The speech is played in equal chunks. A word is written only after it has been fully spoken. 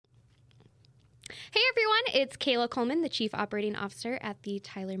Hey everyone, it's Kayla Coleman, the Chief Operating Officer at the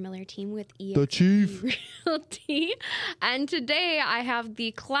Tyler Miller team with EXP The Chief Realty. And today I have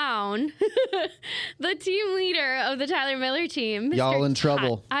the clown, the team leader of the Tyler Miller team, Mr. Y'all in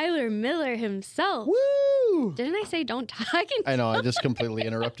trouble. Tyler Miller himself. Woo! Didn't I say don't talk? I know, I just completely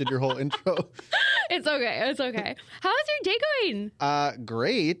interrupted your whole intro. It's okay. How is your day going?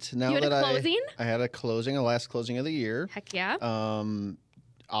 Great. Now You had a that closing? I had a closing, a last closing of the year. Heck yeah.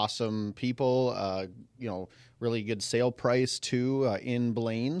 Awesome people, really good sale price too in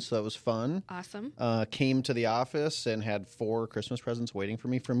Blaine, so that was fun. Awesome. Came to the office and had 4 Christmas presents waiting for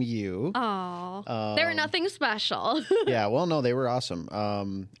me from you. Oh, they were nothing special. Yeah, well, no, they were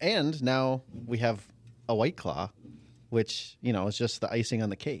awesome. And now we have a White Claw, which, is just the icing on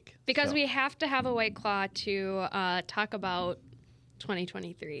the cake. Because we have to have a White Claw to talk about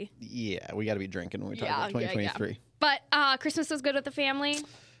 2023. Yeah, we got to be drinking when we talk about 2023. Yeah. But Christmas was good with the family.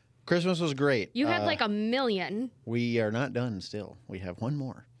 Christmas was great. You had like 1 million. We are not done still. We have one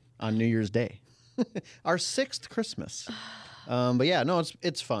more on New Year's Day. Our 6th Christmas. But yeah, no,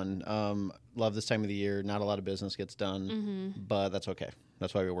 it's fun. Love this time of the year. Not a lot of business gets done, but that's okay.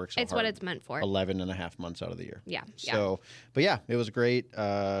 That's why we work so hard. It's what it's meant for. 11 and a half months out of the year. Yeah. So, but yeah, it was great.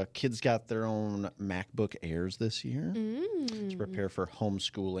 Kids got their own MacBook Airs this year to prepare for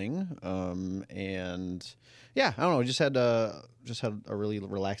homeschooling. And yeah, I don't know. Just had a really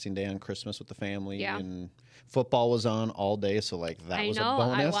relaxing day on Christmas with the family. Yeah. And football was on all day, so like that was a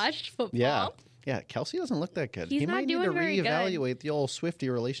bonus. I watched football. Yeah, Kelsey doesn't look that good. He's he not might need to doing very reevaluate the old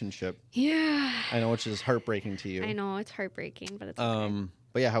Swifty relationship. Yeah. I know, which is heartbreaking to you. I know, it's heartbreaking, but it's okay.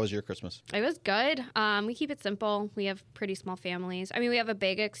 But yeah, how was your Christmas? It was good. We keep it simple. We have pretty small families. I mean, we have a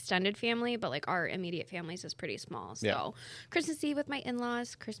big extended family, but like our immediate families is pretty small. So Christmas Eve with my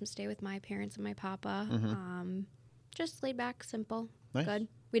in-laws, Christmas Day with my parents and my papa. Just laid back, simple, Nice. good.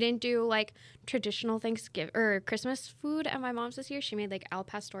 We didn't do like traditional Thanksgiving or Christmas food at my mom's this year. She made like al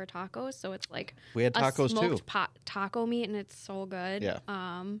pastor tacos, so it's like We had tacos a smoked too. Taco meat, and it's so good. Yeah.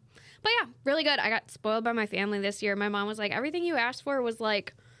 But yeah, really good. I got spoiled by my family this year. My mom was like, everything you asked for was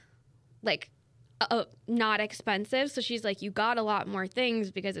like not expensive. So she's like, you got a lot more things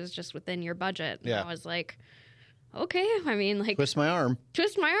because it was just within your budget. And Yeah. I was like, okay. I mean, like Twist my arm. but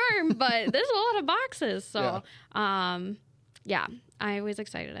there's a lot of boxes. So, yeah, I was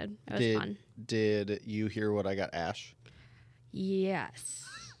excited. It was fun. Did you hear what I got Ash? Yes.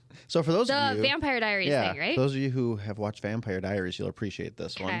 So for those of you... The Vampire Diaries thing, right? Those of you who have watched Vampire Diaries, you'll appreciate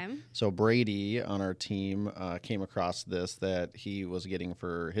this one. So Brady on our team came across this that he was getting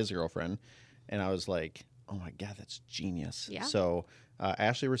for his girlfriend. And I was like, oh my God, that's genius. Yeah. So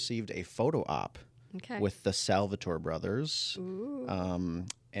Ashley received a photo op with the Salvatore brothers. Ooh.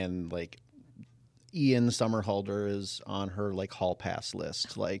 And like... Ian Somerhalder is on her like hall pass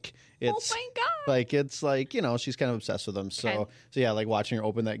list. Like it's oh my God. Like it's like, she's kind of obsessed with them. So yeah, like watching her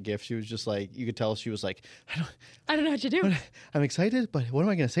open that gift, she was just like, you could tell she was like, I don't know what to do. I'm excited, but what am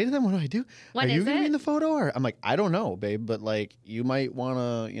I going to say to them? What do I do? When Are you going to be in it? the photo? Or I'm like, I don't know, babe, but like you might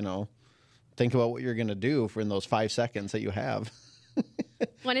want to, think about what you're going to do for in those 5 seconds that you have.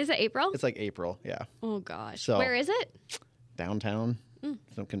 When is it? April? It's like April. Yeah. Oh gosh. So, where is it? Downtown.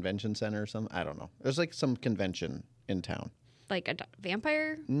 Some convention center or something. I don't know. There's like some convention in town. Like a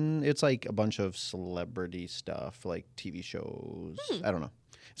vampire? It's like a bunch of celebrity stuff, like TV shows. I don't know.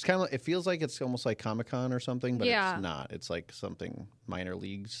 It's kind of. It feels like it's almost like Comic-Con or something, but it's not. It's like something minor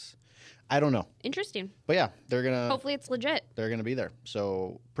leagues. I don't know. Interesting. But yeah, they're gonna. Hopefully it's legit. They're gonna be there.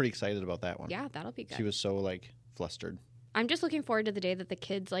 So pretty excited about that one. Yeah, that'll be good. She was so like flustered. I'm just looking forward to the day that the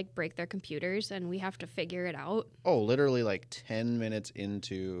kids like break their computers and we have to figure it out. Oh, literally like 10 minutes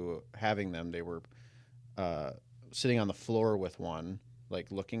into having them, they were sitting on the floor with one, like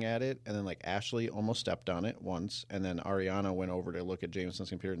looking at it. And then like Ashley almost stepped on it once. And then Ariana went over to look at Jameson's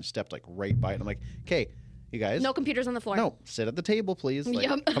computer and stepped like right by it. And I'm like, okay, you guys. No computers on the floor. No, sit at the table, please. Like,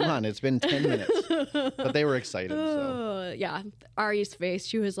 come on, it's been 10 minutes. But they were excited. So. Yeah. Ari's face,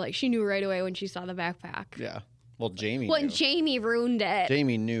 she was like, she knew right away when she saw the backpack. Yeah. Well, Jamie When knew. Jamie ruined it.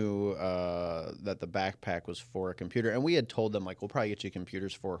 Jamie knew that the backpack was for a computer. And we had told them, like, we'll probably get you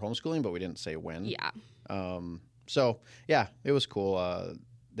computers for homeschooling, but we didn't say when. Yeah. So, yeah, it was cool.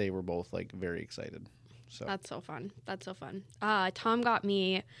 They were both, like, very excited. So That's so fun. That's so fun. Tom got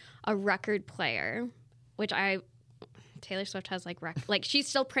me a record player, which Taylor Swift has, like, she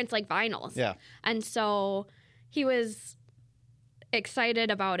still prints, like, vinyls. Yeah. And so he was excited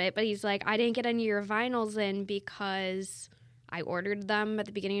about it, but he's like, I didn't get any of your vinyls in because I ordered them at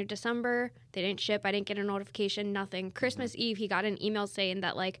the beginning of December. They didn't ship. I didn't get a notification, nothing. Christmas Eve, he got an email saying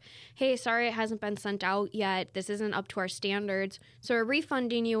that, like, hey, sorry it hasn't been sent out yet. This isn't up to our standards. So we're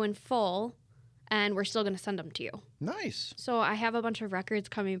refunding you in full. and we're still going to send them to you. Nice. So I have a bunch of records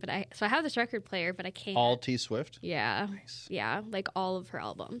coming, but I have this record player, but I can't. All T Swift? Yeah. Nice. Yeah, like all of her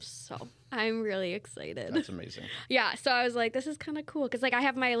albums. So I'm really excited. That's amazing. Yeah, so I was like, this is kind of cool because like I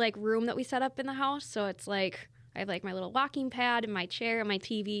have my like room that we set up in the house, so it's like I have like my little walking pad and my chair and my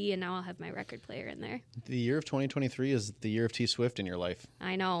TV, and now I'll have my record player in there. The year of 2023 is the year of T Swift in your life.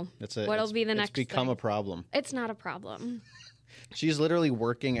 I know. What'll be the next It's become thing? a problem. It's not a problem. She's literally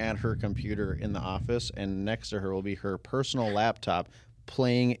working at her computer in the office, and next to her will be her personal laptop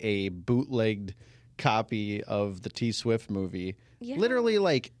playing a bootlegged copy of the T Swift movie. Yeah. Literally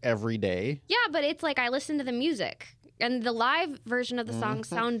like every day. Yeah, but it's like I listen to the music, and the live version of the songs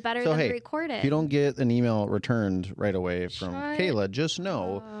sound better than the recorded. If you don't get an email returned right away from Kayla, just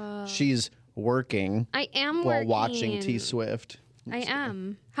know she's working. I am while working. watching T Swift. I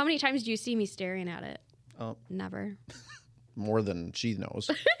am. How many times do you see me staring at it? Oh, never. More than she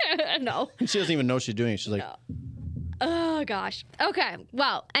knows. No. She doesn't even know she's doing it. She's like, oh, gosh. Okay.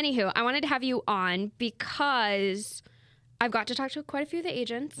 Well, anywho, I wanted to have you on because I've got to talk to quite a few of the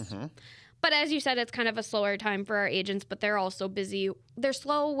agents. Mm-hmm. But as you said, it's kind of a slower time for our agents, but they're also busy. They're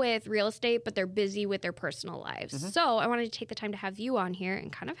slow with real estate, but they're busy with their personal lives. Mm-hmm. So I wanted to take the time to have you on here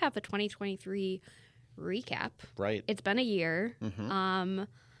and kind of have a 2023 recap. Right. It's been a year. Mm-hmm.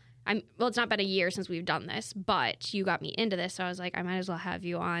 Well, it's not been a year since we've done this, but you got me into this, so I was like, I might as well have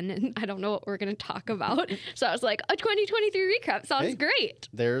you on, and I don't know what we're going to talk about. So I was like, a 2023 recap sounds great.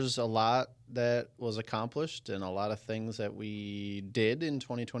 There's a lot that was accomplished and a lot of things that we did in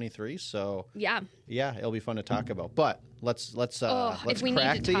 2023. So yeah, it'll be fun to talk about. But let's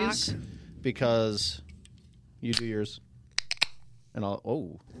crack these because you do yours, and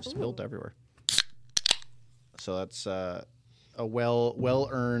I'll spilled everywhere. So that's a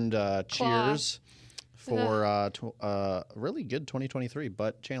well-earned cheers for a really good 2023,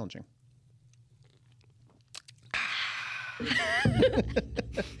 but challenging.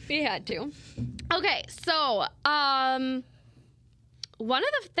 We had to. Okay, so one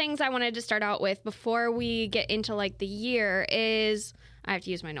of the things I wanted to start out with before we get into like the year is I have to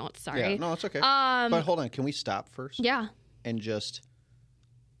use my notes. Sorry. Yeah, no, it's okay. But hold on, can we stop first? Yeah. And just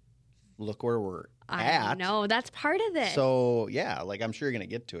look where we're at. I know, that's part of this. So, yeah, like I'm sure you're going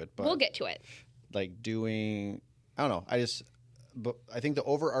to get to it. But we'll get to it. Like doing, I don't know, but I think the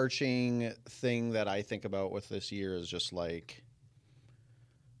overarching thing that I think about with this year is just like,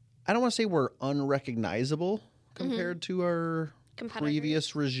 I don't want to say we're unrecognizable compared to our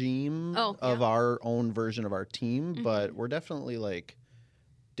previous regime of our own version of our team, but we're definitely like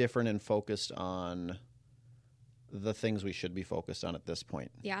different and focused on the things we should be focused on at this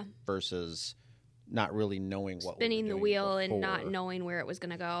point. Yeah. Versus not really knowing what spinning the wheel before. And not knowing where it was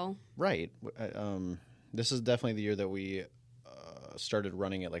going to go. Right. This is definitely the year that we started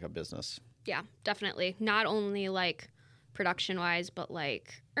running it like a business. Yeah, definitely. Not only like production-wise, but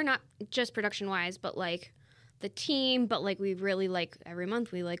like, or not just production-wise, but like the team, but like we really like every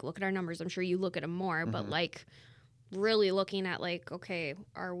month we like look at our numbers. I'm sure you look at them more, but like really looking at like, okay,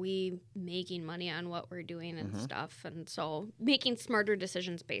 are we making money on what we're doing and stuff? And so making smarter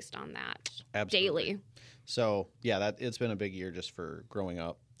decisions based on that daily. So yeah, it's been a big year just for growing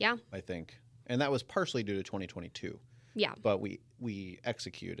up. Yeah. I think. And that was partially due to 2022. Yeah. But we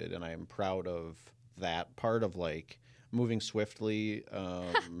executed, and I am proud of that part of like moving swiftly.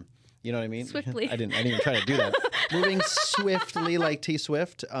 You know what I mean? Swiftly. I didn't even try to do that. Moving swiftly like T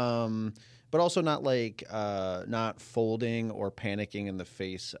Swift. But also not like not folding or panicking in the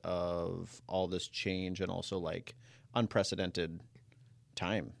face of all this change, and also like unprecedented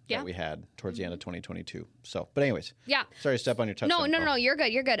time that we had towards the end of 2022. So, but anyways, sorry to step on your touch. No, you're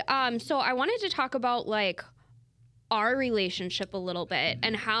good. You're good. So I wanted to talk about like our relationship a little bit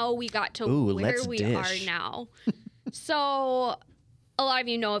and how we got to where we are now. So a lot of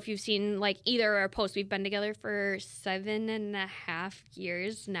you know, if you've seen like either our posts, we've been together for 7.5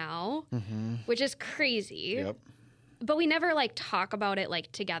 years now, which is crazy. Yep. But we never like talk about it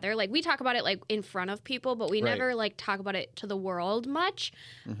like together. Like we talk about it like in front of people, but we never like talk about it to the world much.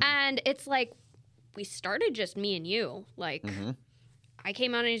 And it's like we started just me and you. Like I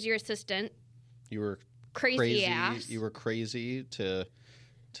came on as your assistant. You were crazy ass. You were crazy to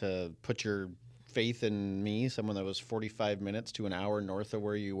put your faith in me, someone that was 45 minutes to an hour north of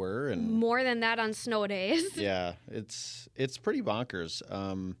where you were, and more than that on snow days. Yeah, it's pretty bonkers.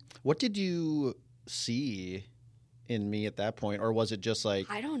 What did you see in me at that point, or was it just like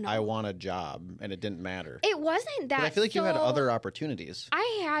I don't know, I want a job and it didn't matter? It wasn't that. But I feel like you had other opportunities.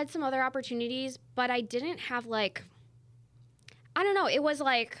 I had some other opportunities, but I didn't have like, I don't know. It was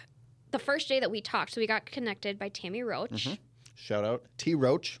like the first day that we talked, so we got connected by Tammy Roach. Shout out T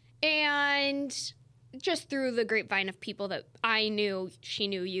Roach. And just through the grapevine of people that I knew, she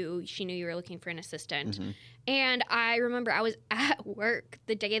knew you were looking for an assistant. Mm-hmm. And I remember I was at work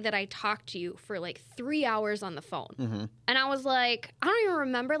the day that I talked to you for like 3 hours on the phone. Mm-hmm. And I was like, I don't even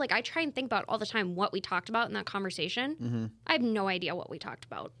remember. Like, I try and think about all the time what we talked about in that conversation. Mm-hmm. I have no idea what we talked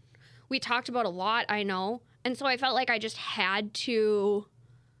about. We talked about a lot, I know. And so I felt like I just had to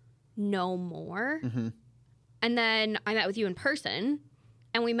know more. Mm-hmm. And then I met with you in person.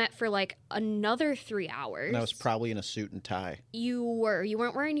 And we met for like another 3 hours. And I was probably in a suit and tie. You were. You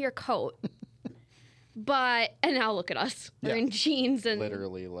weren't wearing your coat. But, and now look at us. We're in jeans and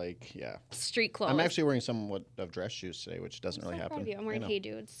literally, like, yeah. street clothes. I'm actually wearing somewhat of dress shoes today, which doesn't really happen. I'm wearing Hey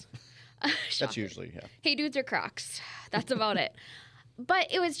Dudes. That's usually, yeah. Hey Dudes or Crocs. That's about it. But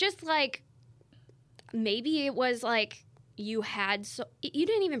it was just like, maybe it was like you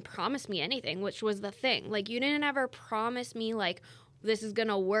didn't even promise me anything, which was the thing. Like, you didn't ever promise me, like, this is going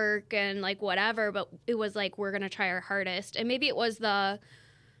to work and, like, whatever. But it was like, we're going to try our hardest. And maybe it was the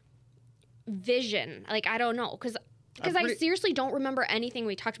vision. Like, I don't know. Because I seriously don't remember anything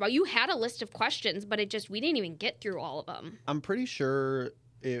we talked about. You had a list of questions, but we didn't even get through all of them. I'm pretty sure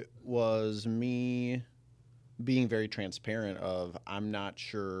it was me being very transparent of I'm not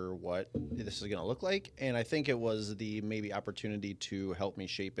sure what this is going to look like. And I think it was the maybe opportunity to help me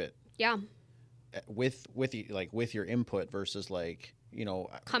shape it. Yeah. With your input versus like, you know,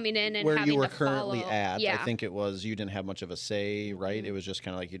 coming in and where having you were to currently follow. at. Yeah. I think it was you didn't have much of a say, right? Mm-hmm. It was just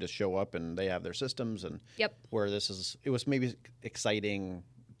kind of like you just show up and they have their systems and yep. Where it was maybe exciting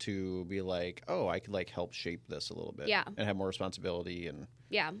to be like, oh, I could like help shape this a little bit, yeah, and have more responsibility and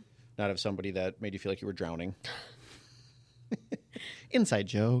yeah, not have somebody that made you feel like you were drowning. Inside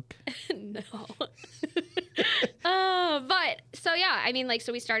joke. No. But so yeah, I mean, like,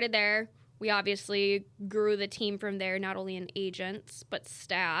 so we started there. We obviously grew the team from there, not only in agents but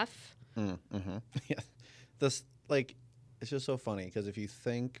staff. Mm-hmm. Yeah, this like it's just so funny because if you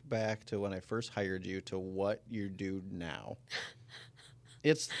think back to when I first hired you to what you do now,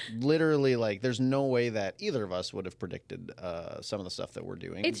 it's literally like there's no way that either of us would have predicted some of the stuff that we're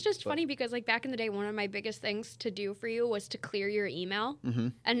doing. It's just funny because like back in the day, one of my biggest things to do for you was to clear your email. Mm-hmm.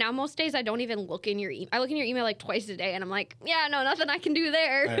 And now most days I don't even look in your email. I look in your email like twice a day and I'm like, yeah, no, nothing I can do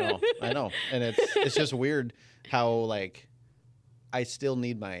there. I know. And it's just weird how like I still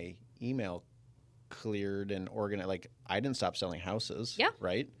need my email cleared and organized. Like I didn't stop selling houses. Yeah.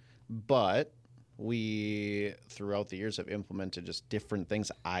 Right. But we, throughout the years, have implemented just different things.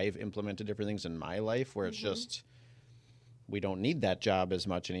 I've implemented different things in my life where it's just we don't need that job as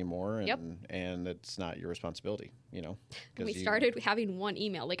much anymore, and it's not your responsibility, you know. We started having one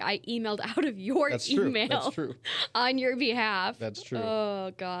email. Like I emailed out of your email That's true. on your behalf. That's true.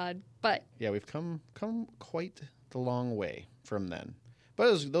 Oh God. But yeah, we've come quite the long way from then.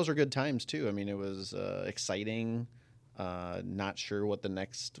 But those are good times too. I mean, it was exciting. Not sure what the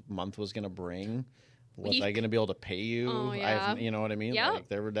next month was going to bring. Was I going to be able to pay you? Oh, yeah. You know what I mean? Yep. Like,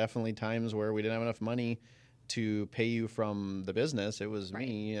 there were definitely times where we didn't have was enough money to pay you from the business. It was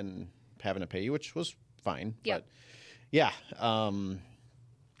me and having to pay you, which was fine. Yep. But yeah,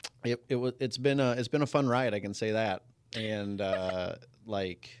 it's been a fun ride. I can say that. And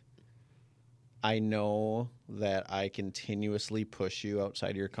like, I know that I continuously push you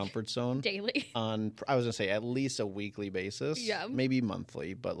outside of your comfort zone daily. I was gonna say at least a weekly basis, maybe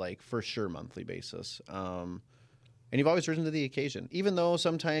monthly, but like for sure monthly basis. And you've always risen to the occasion, even though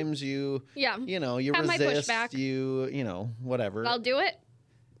sometimes you resist, you know, whatever. I'll do it.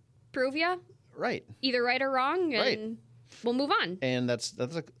 Prove ya. Right. Either right or wrong, and we'll move on. And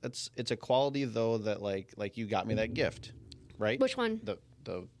it's a quality though that like you got me that gift, right? Which one?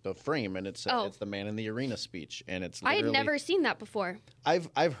 The frame, and it's the man in the arena speech, and it's I had never seen that before.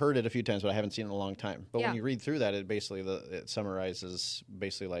 I've heard it a few times, but I haven't seen it in a long time. But when you read through that, it summarizes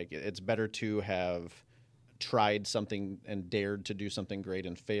basically like it's better to have tried something and dared to do something great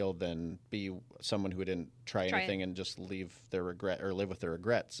and failed than be someone who didn't try anything and just leave their regret or live with their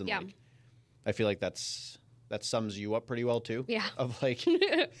regrets. And like, I feel like that sums you up pretty well too. Yeah. Of like,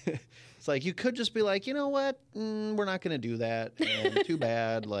 it's like you could just be like, you know what, we're not going to do that. And too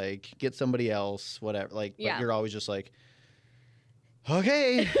bad. Like, get somebody else, whatever. Like, but you're always just like,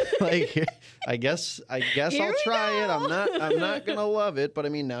 okay, like I guess I'll try it. I'm not going to love it, but I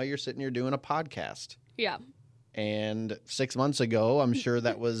mean, now you're sitting here doing a podcast. Yeah. And 6 months ago, I'm sure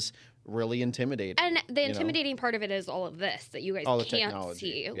that was really intimidating. And the intimidating part of it is all of this that you guys can't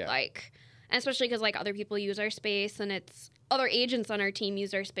see, like. And especially because, like, other people use our space, and it's other agents on our team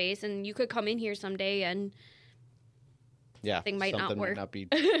use our space, and you could come in here someday and Yeah, something might not work. Might not be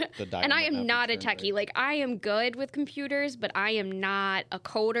the dial And I might am not a be techie. turned right. Like, I am good with computers, but I am not a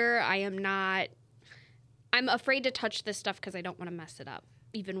coder. I'm afraid to touch this stuff because I don't want to mess it up.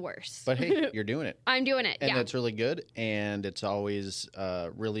 Even worse. But hey, you're doing it. I'm doing it, And that's really good. And it's always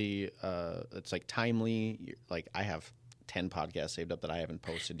really, it's like timely. Like, I have 10 podcasts saved up that I haven't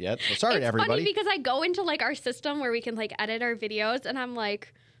posted yet. So sorry to everybody. It's funny because I go into like our system where we can like edit our videos and I'm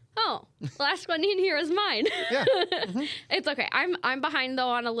like, oh, the last one in here is mine. Yeah. Mm-hmm. It's okay. I'm behind though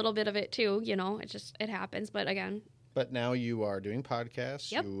on a little bit of it too, you know. It happens, but again. But now you are doing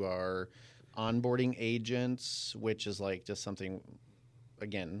podcasts. Yep. You are onboarding agents, which is like just something,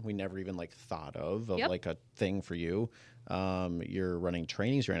 again, we never even like thought of Yep. like a thing for you. You're running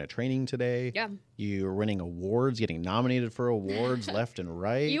trainings. You're in a training today. Yeah. You're winning awards, getting nominated for awards left and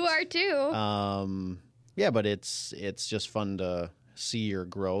right. You are too. Yeah, but it's just fun to see your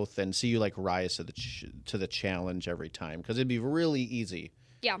growth and see you like rise to the challenge every time, because it'd be really easy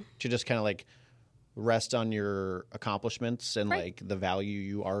Yeah. to just kind of like rest on your accomplishments and Right. like the value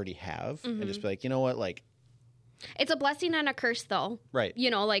you already have, Mm-hmm. and just be like, you know what, like, It's a blessing and a curse, though. right. You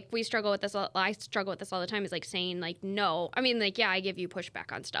know, like we struggle with this. I struggle with this all the time. Is like saying like no. I mean, like yeah, I give you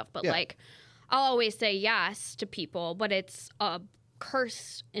pushback on stuff, but Yeah. like I'll always say yes to people. But it's a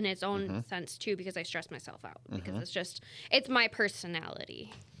curse in its own Mm-hmm. sense too, because I stress myself out because it's my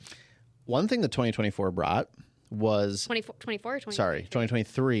personality. One thing that 2024 brought was 24 or 20? sorry,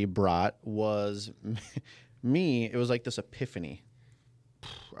 2023 brought was me. It was like this epiphany.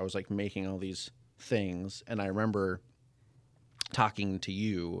 I was like making all these things, and I remember talking to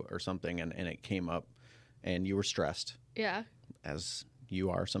you or something, and it came up, and you were stressed, Yeah. as you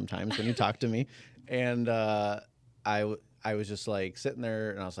are sometimes when you talk to me, and I was just like sitting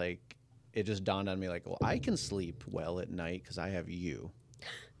there, and I was like, it just dawned on me like, well, I can sleep well at night because I have you.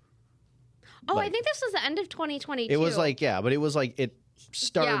 Oh, I Like- think this was the end of 2022. It was like, yeah, but it was like it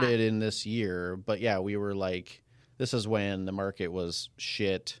started in this year, but yeah, we were like, this is when the market was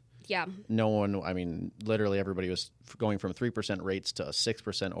shit. yeah. No one, I mean, literally everybody was going from 3% rates to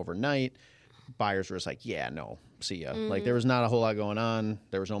 6% overnight. Buyers were just like, yeah, no, see ya. Like, there was not a whole lot going on.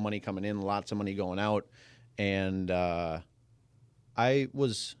 There was no money coming in, lots of money going out. And I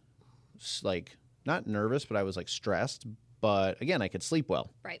was like, not nervous, but I was like stressed. But again, I could sleep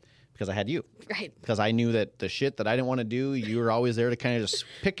well Right. because I had you. Right. Because I knew that the shit that I didn't want to do, you were always there to kind of just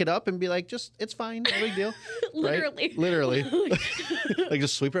pick it up and be like, just, it's fine, no big deal. Literally. Right? Literally. Like,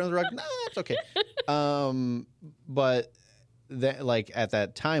 just sweep it under the rug. No, it's okay. But that, like, at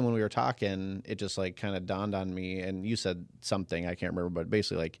that time when we were talking, it just like kind of dawned on me, and you said something, I can't remember, but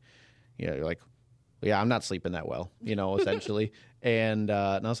basically like, you know, you're like, yeah, I'm not sleeping that well, you know, essentially. And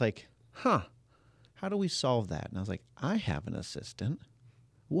I was like, huh, how do we solve that? And I was like, I have an assistant.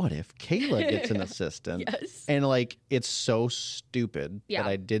 What if Kayla gets an assistant? Yes. And like, it's so stupid Yeah. that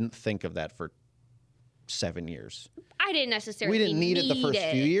I didn't think of that for 7 years. I didn't necessarily. We didn't need it the first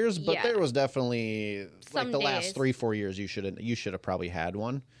few years, but Yeah. there was definitely Some like the last days. 3-4 years you should have probably had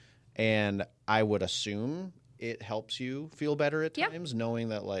one. And I would assume it helps you feel better at Yeah. times, knowing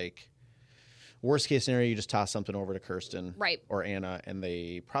that like worst case scenario, you just toss something over to Kirsten Right. or Anna, and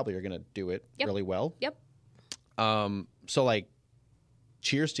they probably are going to do it Yep. really well. Yep. So like,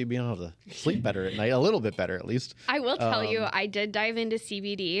 cheers to being able to sleep better at night, a little bit better at least. I will tell you, I did dive into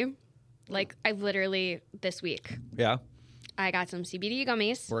CBD. Like, I literally, this week, Yeah, I got some CBD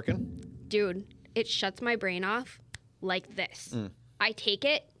gummies. working. Dude, it shuts my brain off like this. Mm. I take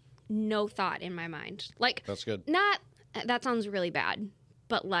it, no thought in my mind. Like, That's good. that sounds really bad,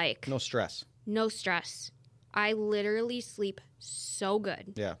 but like, No stress. no stress. I literally sleep so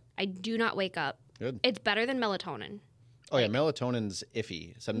good. Yeah, I do not wake up. good. It's better than melatonin. Oh yeah, melatonin's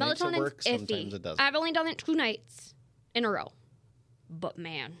iffy. Some nights it Melatonin's works, iffy. sometimes it doesn't. I've only done it 2 nights in a row. But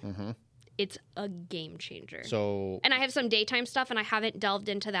man, Mm-hmm. it's a game changer. So And I have some daytime stuff, and I haven't delved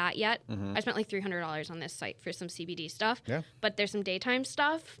into that yet. Mhm. I spent like $300 on this site for some CBD stuff. Yeah. But there's some daytime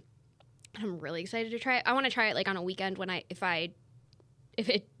stuff. I'm really excited to try it. I want to try it like on a weekend when if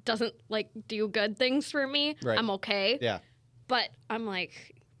it doesn't like do good things for me, Right. I'm okay. yeah, But I'm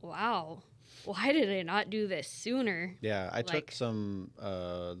like, wow, why did I not do this sooner? yeah. I took Like- some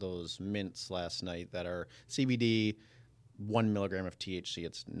those mints last night that are CBD, 1 milligram of THC.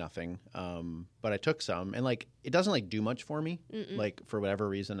 It's nothing. But I took some, and like it doesn't like do much for me. Mm-mm. Like for whatever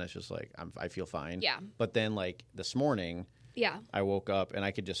reason, it's just like I feel fine. Yeah. But then like this morning, Yeah. I woke up and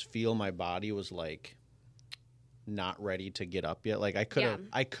I could just feel my body was like not ready to get up yet. Like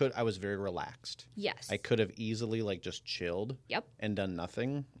I was very relaxed. Yes. I could have easily like just chilled Yep. and done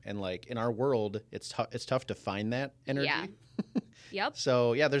nothing. And like in our world, it's tough to find that energy. Yeah. Yep.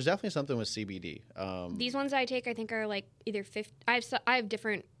 So yeah, there's definitely something with CBD. These ones I take, I think, are like either 50. I have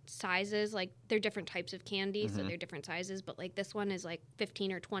different sizes. Like they're different types of candy, so they're different sizes. But like this one is like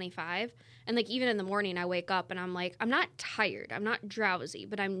 15 or 25. And like even in the morning, I wake up and I'm like, I'm not tired, I'm not drowsy,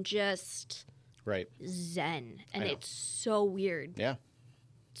 but I'm just right zen, and it's so weird. Yeah.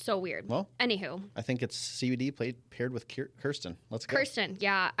 So weird. Well, anywho, I think it's CBD paired with Kirsten. Let's go. Kirsten,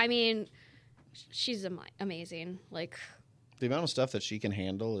 yeah. I mean, she's amazing. Like the amount of stuff that she can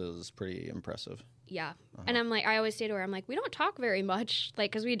handle is pretty impressive. Yeah. And I'm like, I always say to her, I'm like, we don't talk very much.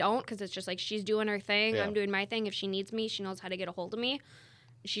 Like, because we don't, because it's just like she's doing her thing. I'm doing my thing. If she needs me, she knows how to get a hold of me.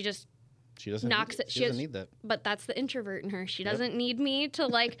 She doesn't need that. But that's the introvert in her. She doesn't need me to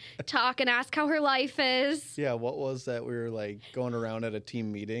like talk and ask how her life is. Yeah. What was that? We were like going around at a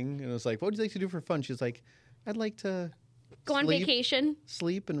team meeting and it was like, what would you like to do for fun? She's like, I'd like to go on vacation,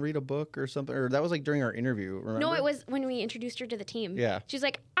 sleep and read a book or something. Or that was like during our interview. Remember? No, it was when we introduced her to the team. Yeah. She's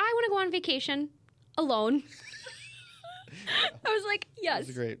like, I want to go on vacation alone. I was like, yes,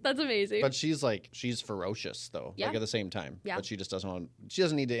 that's great. That's amazing. But she's ferocious though. Yeah. Like at the same time. Yeah. But she just doesn't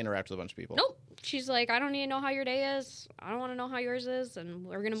need to interact with a bunch of people. Nope. She's like, I don't need to know how your day is. I don't want to know how yours is, and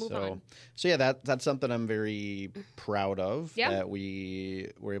we're gonna move on. So yeah, that's something I'm very proud of. Yeah. That we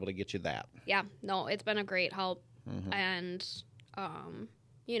were able to get you that. Yeah. No, it's been a great help, and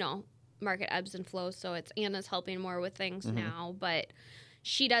you know, market ebbs and flows. So it's Anna's helping more with things now, but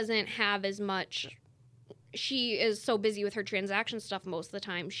she doesn't have as much. She is so busy with her transaction stuff most of the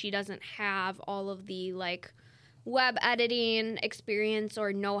time. She doesn't have all of the like web editing experience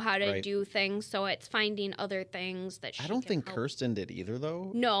or know how to do things. So it's finding other things that she I don't think Kirsten did either,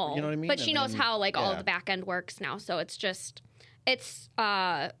 though. No. You know what I mean? But she knows how like all of the back end works now. So it's just, it's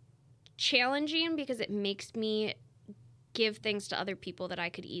challenging because it makes me give things to other people that I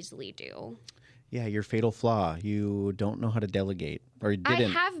could easily do. Yeah, your fatal flaw. You don't know how to delegate. Or you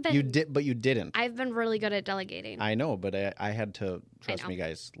didn't. I have been. You did, but you didn't. I've been really good at delegating. I know, but I had to, trust me,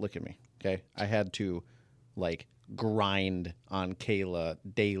 guys, look at me, okay? I had to, like, grind on Kayla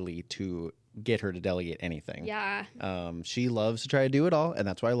daily to get her to delegate anything. Yeah. She loves to try to do it all, and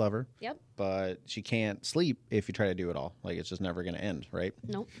that's why I love her. Yep. But she can't sleep if you try to do it all. Like, it's just never going to end, right?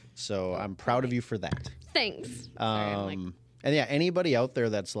 Nope. So I'm proud of you for that. Thanks. And yeah, anybody out there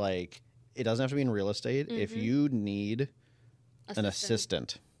that's like, it doesn't have to be in real estate. If you need an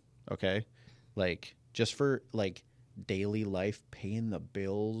assistant, okay? Like, just for, like, daily life, paying the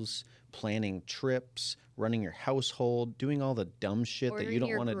bills, planning trips, running your household, doing all the dumb shit that you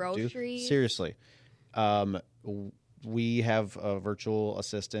don't want to do. Seriously. We have a virtual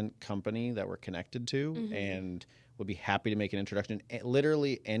assistant company that we're connected to and would be happy to make an introduction.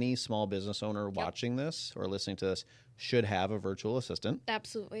 Literally any small business owner watching this or listening to this should have a virtual assistant.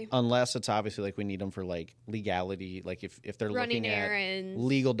 Absolutely. Unless it's obviously like we need them for like legality, like if they're running looking errands, at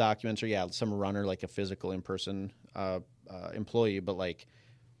legal documents or some runner, like a physical in-person employee. But like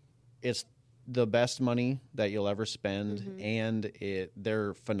it's the best money that you'll ever spend and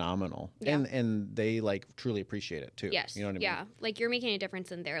they're phenomenal. Yeah. And they like truly appreciate it too. Yes. You know what I mean? Yeah. Like you're making a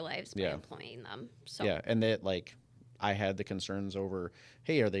difference in their lives by employing them. So yeah. And that like I had the concerns over,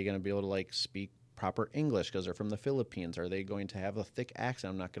 hey, are they going to be able to like speak proper English because they're from the Philippines? Are they going to have a thick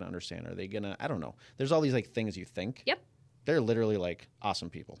accent I'm not going to understand? Are they going to, I don't know. There's all these like things you think. Yep. They're literally like awesome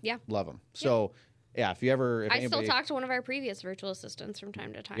people. Yeah. Love them. So yeah, if anybody, still talk to one of our previous virtual assistants from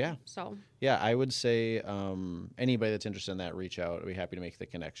time to time. Yeah. So yeah, I would say anybody that's interested in that, reach out. I'd be happy to make the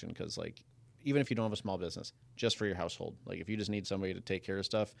connection because like even if you don't have a small business, just for your household, like if you just need somebody to take care of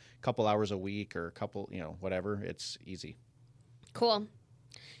stuff, a couple hours a week or a couple, whatever, it's easy. Cool.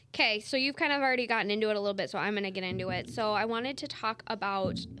 Okay, so you've kind of already gotten into it a little bit, so I'm going to get into it. So I wanted to talk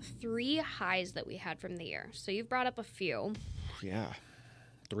about 3 highs that we had from the year. So you've brought up a few. Yeah,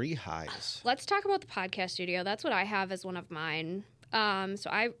 3 highs. Let's talk about the podcast studio. That's what I have as one of mine. So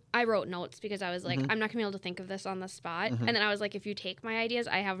I wrote notes because I was like, I'm not going to be able to think of this on the spot. And then I was like, if you take my ideas,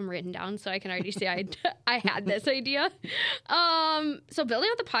 I have them written down so I can already say I had this idea. So building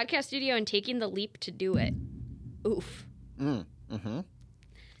out the podcast studio and taking the leap to do it. Oof.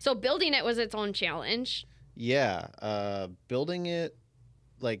 So building it was its own challenge. Yeah. Building it,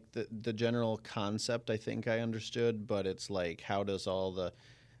 like the general concept, I think I understood, but it's like, how does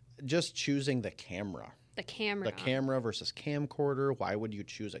just choosing the camera. The camera versus camcorder. Why would you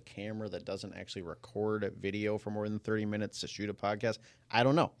choose a camera that doesn't actually record a video for more than 30 minutes to shoot a podcast? I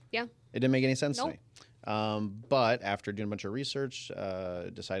don't know. Yeah. It didn't make any sense to me. But after doing a bunch of research,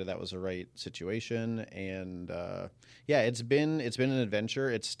 decided that was the right situation, and it's been an adventure.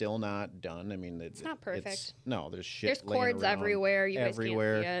 It's still not done. I mean, it's not perfect. There's shit. There's cords everywhere. You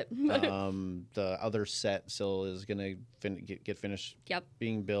everywhere. guys can't see it. The other set still is gonna get finished. Yep.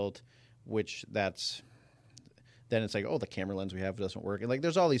 Being built, which then it's like, oh, the camera lens we have doesn't work, and like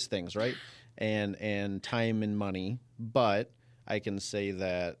there's all these things, right? And time and money, but I can say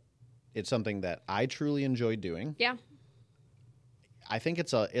that it's something that I truly enjoy doing. Yeah. I think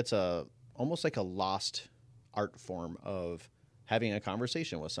it's a almost like a lost art form of having a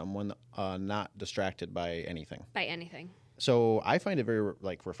conversation with someone, not distracted by anything. So I find it very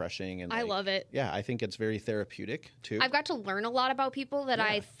refreshing, and I love it. Yeah, I think it's very therapeutic too. I've got to learn a lot about people that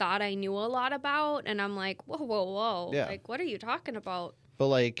I thought I knew a lot about, and I'm like, whoa. Yeah. Like, what are you talking about? But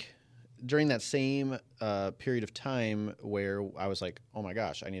like during that same period of time where I was like, oh my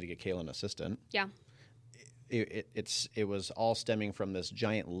gosh, I need to get Kayla an assistant. Yeah. It was all stemming from this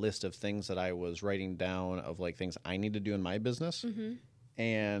giant list of things that I was writing down of like things I need to do in my business. Mm-hmm.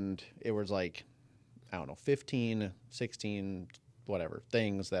 And it was like, I don't know, 15, 16, whatever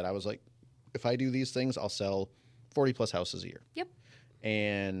things that I was like, if I do these things, I'll sell 40 plus houses a year. Yep.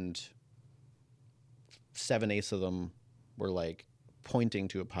 And 7/8 of them were like pointing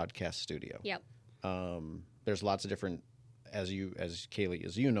to a podcast studio. Yep. There's lots of different, as Kaylee,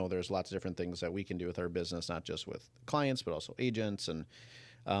 as you know, there's lots of different things that we can do with our business, not just with clients, but also agents. And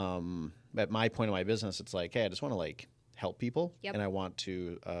at my point in my business, it's like, hey, I just want to like help people. Yep. And I want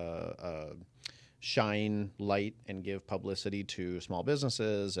to shine light and give publicity to small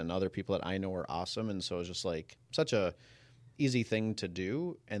businesses and other people that I know are awesome. And so it's just like such a easy thing to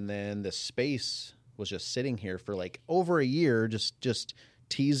do. And then the space was just sitting here for like over a year, just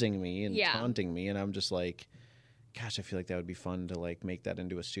teasing me and taunting me. And I'm just like, gosh, I feel like that would be fun to like make that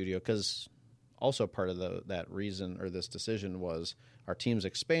into a studio. Because also part of that reason or this decision was our team's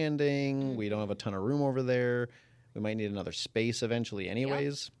expanding. Mm-hmm. We don't have a ton of room over there. We might need another space eventually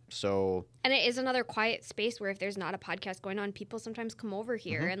anyways. Yep. So, and it is another quiet space where if there's not a podcast going on, people sometimes come over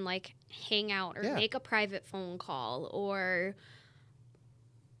here and like hang out or make a private phone call or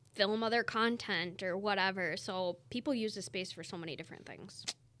film other content or whatever. So people use the space for so many different things.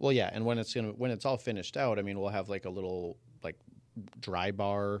 Well, yeah, and when it's all finished out, I mean, we'll have like a little like dry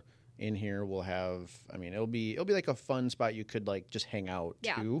bar in here. We'll have, I mean, it'll be like a fun spot you could like just hang out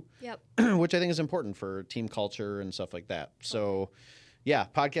too. Yep. Which I think is important for team culture and stuff like that. So, yeah,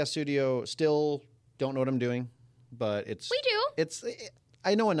 podcast studio. Still don't know what I'm doing, but we do.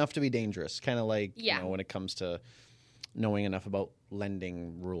 I know enough to be dangerous. Kind of like when it comes to knowing enough about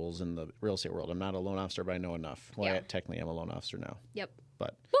lending rules in the real estate world. I'm not a loan officer, but I know enough. Well, I technically am a loan officer now. Yep.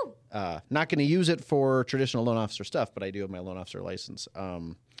 But not going to use it for traditional loan officer stuff. But I do have my loan officer license.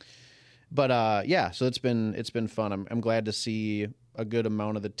 So it's been fun. I'm glad to see a good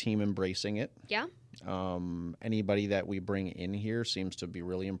amount of the team embracing it. Yeah. Anybody that we bring in here seems to be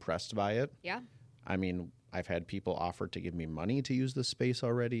really impressed by it. Yeah. I mean, I've had people offer to give me money to use this space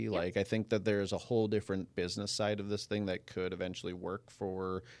already. Yep. Like, I think that there's a whole different business side of this thing that could eventually work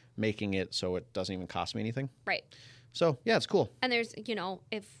for making it so it doesn't even cost me anything. Right. So, yeah, it's cool. And there's,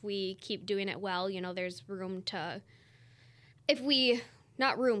 if we keep doing it well, there's room to,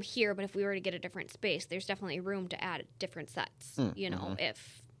 not room here, but if we were to get a different space, there's definitely room to add different sets,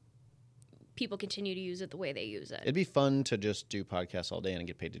 if people continue to use it the way they use it. It'd be fun to just do podcasts all day and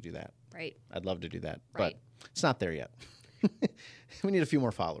get paid to do that. Right. I'd love to do that, right. But it's not there yet. We need a few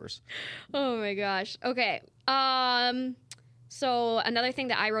more followers. Oh my gosh. Okay. So another thing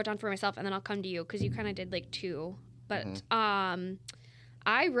that I wrote down for myself, and then I'll come to you because you kind of did like two, but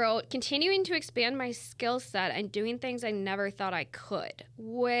I wrote continuing to expand my skill set and doing things I never thought I could,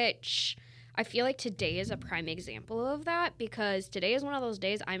 which I feel like today is a prime example of that because today is one of those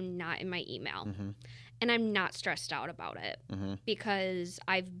days I'm not in my email and I'm not stressed out about it because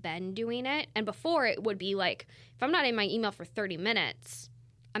I've been doing it. And before it would be like, if I'm not in my email for 30 minutes,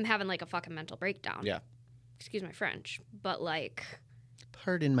 I'm having like a fucking mental breakdown. Yeah. Excuse my French, but like.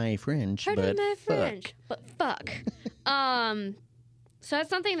 Pardon my French, but fuck. So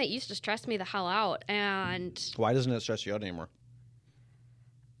that's something that used to stress me the hell out. And why doesn't it stress you out anymore?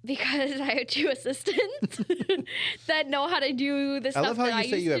 Because I have two assistants that know how to do the stuff that I used to do. I love how you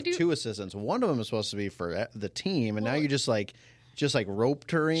say you have two assistants. One of them is supposed to be for the team, and now you just roped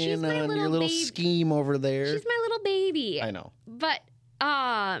her in on your little scheme over there. She's my little baby. I know. But,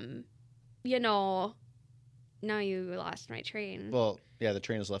 now you lost my train. Well, yeah, the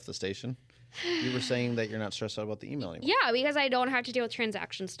train has left the station. You were saying that you're not stressed out about the email anymore. Yeah, because I don't have to deal with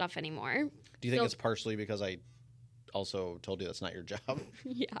transaction stuff anymore. Do you think it's partially because I also told you that's not your job?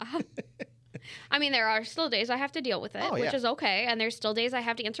 Yeah. I mean, there are still days I have to deal with it, which yeah. is okay. And there's still days I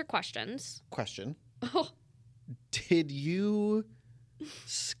have to answer questions. Question. Oh, Did you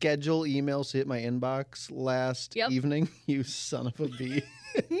schedule emails to hit my inbox last Yep. evening? You son of a bee.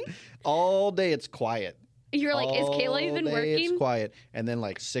 All day it's quiet. you're like, is Kayla All even day working? It's quiet. And then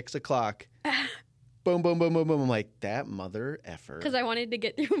like 6 o'clock, boom, boom, boom, boom, boom. I'm like, that mother effer. Because I wanted to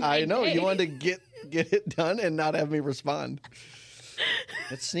get through my I know. day. You wanted to get it done and not have me respond.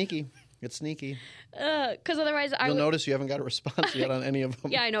 It's sneaky. It's sneaky. Because otherwise I You'll would... notice you haven't got a response yet on any of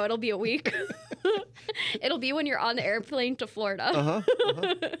them. Yeah, I know. It'll be a week. It'll be when you're on the airplane to Florida.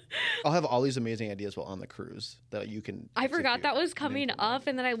 I'll have all these amazing ideas while on the cruise that you can. I forgot execute that was and coming implement. up,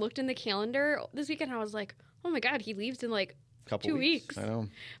 and then I looked in the calendar this weekend, and I was like, oh my God, he leaves in like Couple 2 weeks. I know.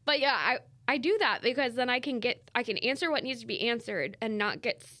 But yeah, I do that because then I can answer what needs to be answered and not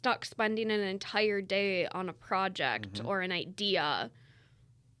get stuck spending an entire day on a project or an idea,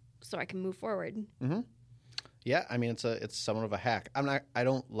 so I can move forward. Mm-hmm. Yeah, I mean it's somewhat of a hack. I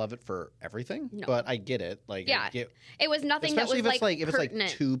don't love it for everything, No. but I get it. Like Yeah, I get, it was nothing that was especially if it's like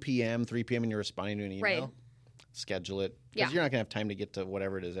pertinent. 2 p.m., 3 p.m. and you're responding to an email. Right. Schedule it because Yeah. you're not gonna have time to get to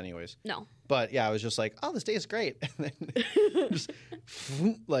whatever it is anyways. No. But yeah, I was just like, oh, this day is great, and then just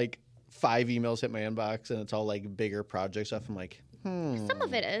like 5 emails hit my inbox, and it's all like bigger project stuff. I'm like, Some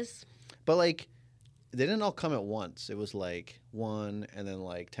of it is. But like, they didn't all come at once. It was like one, and then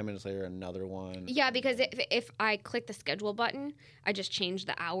like 10 minutes later, another one. Yeah, because if I click the schedule button, I just change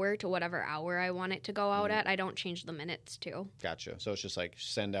the hour to whatever hour I want it to go out at. I don't change the minutes too. Gotcha. So it's just like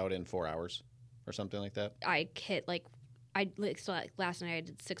send out in 4 hours or something like that. I hit so like last night I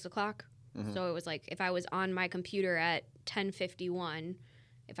did 6 o'clock. Mm-hmm. So it was like if I was on my computer at 10:51,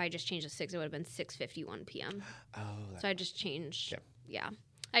 if I just changed to 6, it would have been 6:51 p.m. Oh, So I just changed. Okay. Yeah,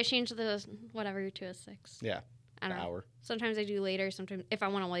 I changed the whatever to a 6. yeah, I don't know. hour. Sometimes I do later. Sometimes if I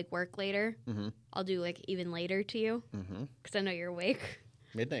want to like work later, Mm-hmm. I'll do like even later to you Mm-hmm. because I know you're awake.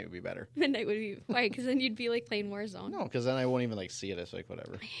 Midnight would be better. Midnight would be why because then you'd be like playing Warzone. No, because then I won't even like see it. It's like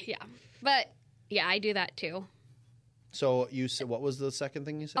whatever. Yeah, but yeah, I do that too. So you said, what was the second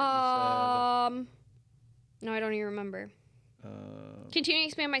thing you said? No, I don't even remember. You said, Continuing to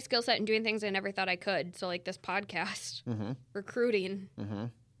expand my skill set and doing things I never thought I could. So like this podcast, recruiting,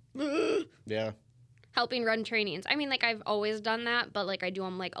 yeah, helping run trainings. I mean, like I've always done that, but like I do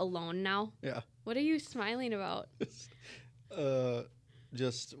them like alone now. yeah. What are you smiling about?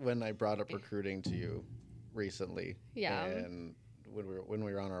 Just when I brought up recruiting to you recently, Yeah. and when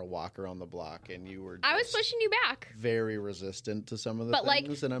we were on our walk around the block, and you were I was just pushing you back. very resistant to some of the But, like-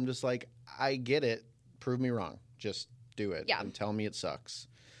 things, and I'm just like, I get it. Prove me wrong. Just do it, Yeah. and tell me it sucks.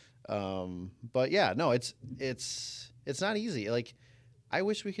 But yeah, no, it's not easy. Like, I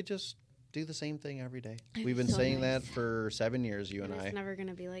wish we could just do the same thing every day. We've been so saying nice. that for 7 years, you and It's I. never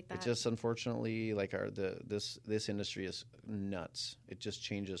gonna be like that. It's just unfortunately like this industry is nuts. It just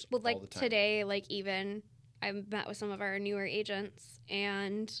changes Well, all like the time. today, like even I met with some of our newer agents,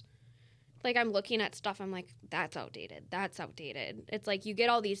 and like I'm looking at stuff. I'm like, that's outdated. That's outdated. It's like you get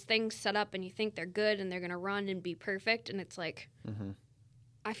all these things set up, and you think they're good, and they're gonna run and be perfect, and it's like,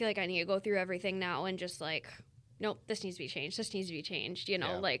 I feel like I need to go through everything now and just like, nope, this needs to be changed. This needs to be changed. You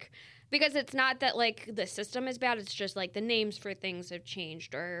know, Yeah. like because it's not that like the system is bad. It's just like the names for things have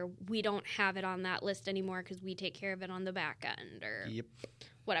changed, or we don't have it on that list anymore because we take care of it on the back end, or Yep.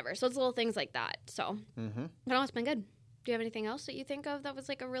 whatever. So it's little things like that. So, Mm-hmm. but no, it's been good. Do you have anything else that you think of that was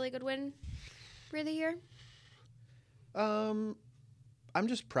like a really good win for the year? I'm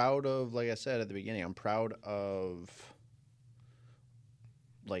just proud of, like I said at the beginning, I'm proud of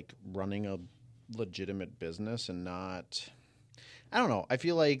like running a legitimate business and not, I don't know. I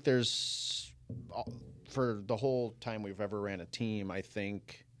feel like there's, for the whole time we've ever ran a team, I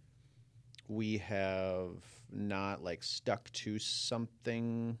think we have not like stuck to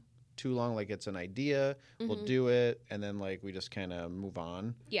something too long. Like it's an idea, we'll do it, and then like we just kind of move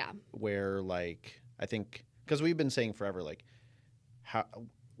on. Yeah. Where like I think because we've been saying forever like how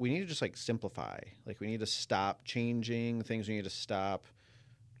we need to just like simplify, like we need to stop changing things, we need to stop,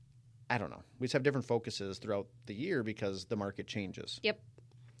 I don't know, we just have different focuses throughout the year because the market changes. Yep.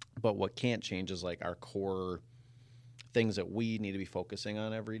 But what can't change is like our core things that we need to be focusing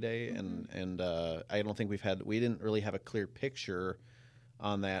on every day. And I don't think we didn't really have a clear picture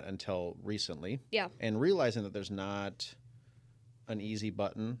on that until recently. Yeah. And realizing that there's not an easy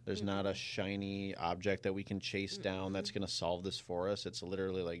button, there's not a shiny object that we can chase down that's going to solve this for us. It's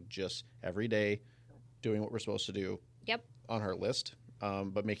literally like just every day doing what we're supposed to do. Yep. On our list,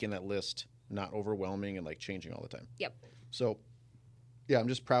 but making that list not overwhelming and like changing all the time. Yep. So, yeah, I'm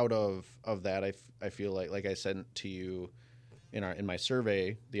just proud of that. I feel like I said to you in my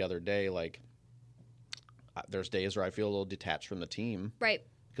survey the other day, like there's days where I feel a little detached from the team. Right.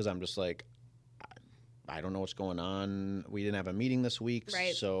 Because I'm just like, I don't know what's going on. We didn't have a meeting this week,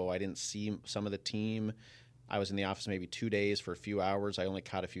 Right. so I didn't see some of the team. I was in the office maybe 2 days for a few hours. I only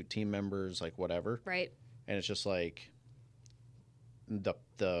caught a few team members, like whatever. Right. And it's just like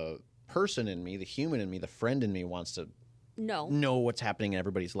the person in me, the human in me, the friend in me wants to know what's happening in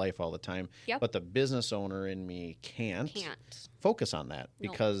everybody's life all the time. Yep. But the business owner in me can't focus on that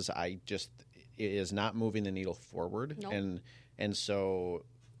Nope. because it is not moving the needle forward. Nope. And so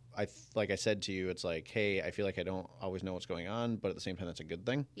like I said to you, it's like, hey, I feel like I don't always know what's going on, but at the same time, that's a good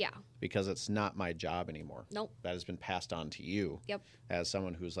thing. Yeah. Because it's not my job anymore. Nope. That has been passed on to you. Yep. As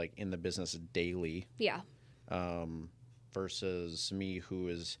someone who's like in the business daily. Yeah. Versus me who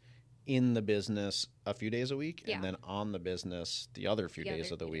is in the business a few days a week Yeah. and then on the business the other few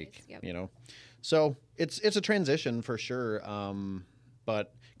days of the week. Yep. You know, so it's a transition for sure.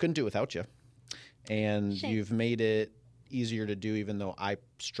 But couldn't do it without you, and Shame. you've made it easier to do, even though I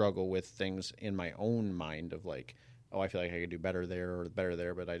struggle with things in my own mind of like, oh, I feel like I could do better there or better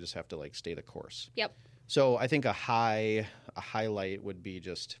there, but I just have to like stay the course. Yep. So I think a highlight would be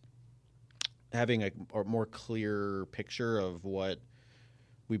just having a more clear picture of what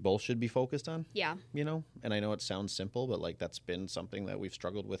we both should be focused on. Yeah. You know, and I know it sounds simple, but like that's been something that we've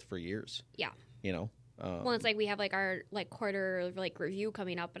struggled with for years. Yeah. You know. Well, it's like we have like our like quarter like review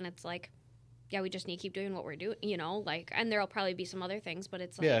coming up, and it's like, yeah, we just need to keep doing what we're doing, you know, like, and there'll probably be some other things, but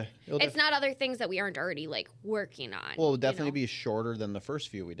it's like, yeah, it's not other things that we aren't already like working on. Well, it'll definitely be shorter than the first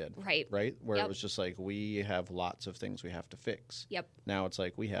few we did. Right. Right. Where Yep. it was just like, we have lots of things we have to fix. Yep. Now it's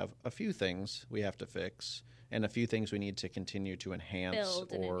like we have a few things we have to fix and a few things we need to continue to enhance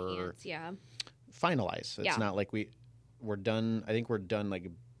Build and or enhance, yeah. finalize. It's Yeah. not like we're done. I think we're done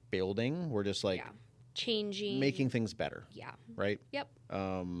like building. We're just like changing, making things better. Yeah. Right. Yep.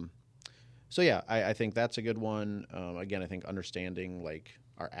 So yeah, I think that's a good one. Again, I think understanding like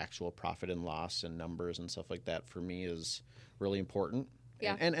our actual profit and loss and numbers and stuff like that for me is really important.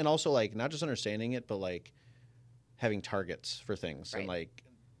 Yeah. And also like not just understanding it, but like having targets for things and Right. like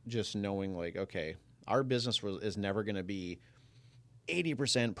just knowing like, okay, our business is never going to be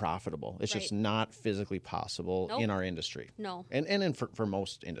 80% profitable. It's just Right. not physically possible Nope. in our industry. No. And for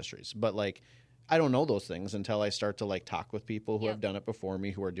most industries. But like I don't know those things until I start to like talk with people who Yep. have done it before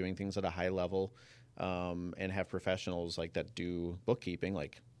me, who are doing things at a high level, and have professionals like that do bookkeeping,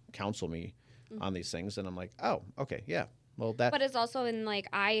 like counsel me on these things. And I'm like, oh, okay, yeah. Well, that. But it's also in like,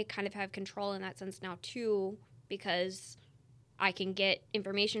 I kind of have control in that sense now too, because I can get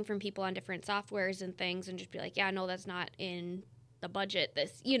information from people on different softwares and things and just be like, yeah, no, that's not in the budget.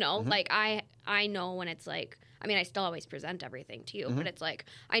 This, you know, like I know when it's like, I mean, I still always present everything to you, but it's like,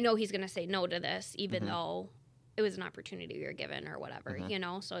 I know he's going to say no to this, even though it was an opportunity we were given or whatever, you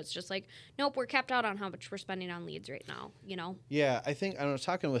know? So it's just like, nope, we're capped out on how much we're spending on leads right now, you know? Yeah, I think I was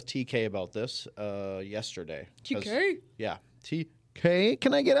talking with TK about this yesterday. 'Cause- TK? Yeah. TK,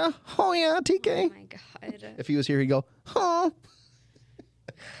 can I get a, oh yeah, TK? Oh my God. If he was here, he'd go, oh.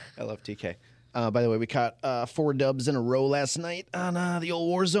 I love TK. By the way, we caught 4 dubs in a row last night on the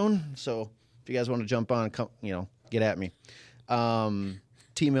old Warzone. So if you guys want to jump on, come, get at me.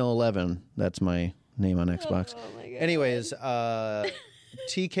 T-Mill11, that's my name on Xbox. Oh my God. Anyways,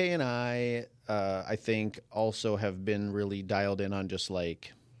 TK and I think, also have been really dialed in on just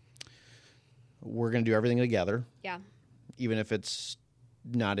like, we're going to do everything together. Yeah. Even if it's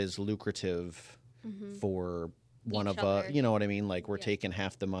not as lucrative for one Each of other. you know what I mean? Like we're Yeah. taking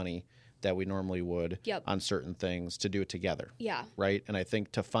half the money that we normally would Yep. on certain things to do it together. Yeah. Right. And I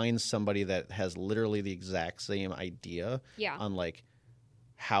think to find somebody that has literally the exact same idea Yeah. on like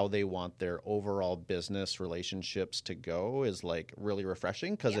how they want their overall business relationships to go is like really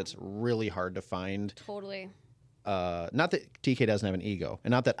refreshing because Yeah. it's really hard to find. Totally. Not that TK doesn't have an ego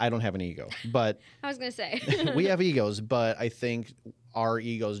and not that I don't have an ego, but I was going to say. we have egos, but I think our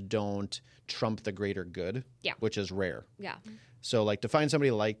egos don't trump the greater good, Yeah. which is rare. Yeah. So like to find somebody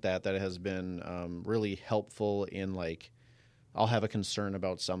like that has been really helpful in like, I'll have a concern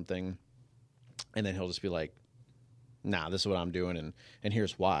about something and then he'll just be like, nah, this is what I'm doing and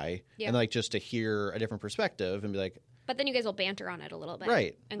here's why. Yeah. And like just to hear a different perspective and be like, But then you guys will banter on it a little bit.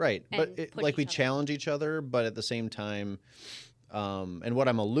 right. And But push like we each other. challenge each other, but at the same time, and what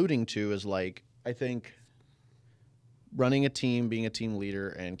I'm alluding to is like, I think running a team, being a team leader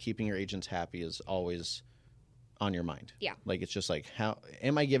and keeping your agents happy is always on your mind. Yeah. Like, it's just like, how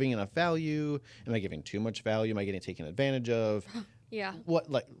am I giving enough value? Am I giving too much value? Am I getting taken advantage of? Yeah.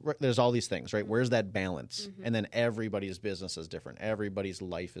 There's all these things, right? Where's that balance? And then everybody's business is different. Everybody's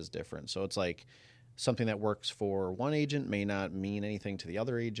life is different. So it's like, something that works for one agent may not mean anything to the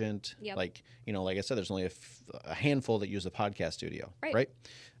other agent. Yep. Like, like I said, there's only a handful that use the podcast studio, right?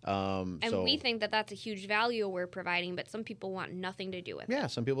 And we think that that's a huge value we're providing, but some people want nothing to do with it. Yeah,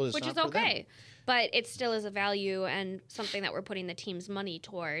 some people just which is not for them. okay, but it still is a value and something that we're putting the team's money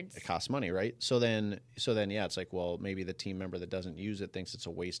towards. It costs money, right? So then, yeah, it's like, well, maybe the team member that doesn't use it thinks it's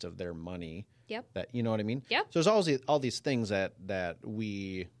a waste of their money. Yep. That, you know what I mean? Yep. So there's all these things that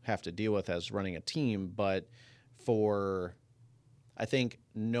we have to deal with as running a team, but I think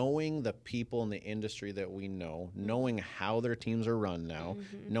knowing the people in the industry that we know, knowing how their teams are run now,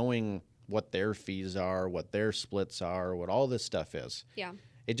 knowing what their fees are, what their splits are, what all this stuff is. Yeah.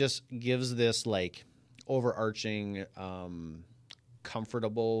 It just gives this like overarching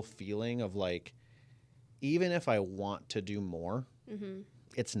comfortable feeling of like, even if I want to do more,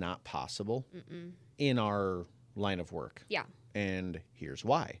 it's not possible in our line of work. Yeah. And here's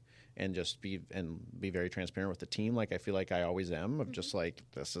why. And just be very transparent with the team, like I feel like I always am, of just like,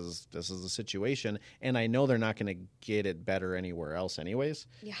 this is the situation, and I know they're not going to get it better anywhere else anyways.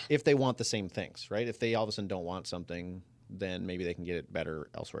 Yeah. If they want the same things, right? If they all of a sudden don't want something, then maybe they can get it better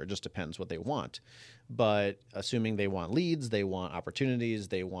elsewhere. It just depends what they want. But assuming they want leads, they want opportunities,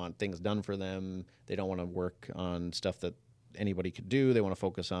 they want things done for them, they don't want to work on stuff that anybody could do, they want to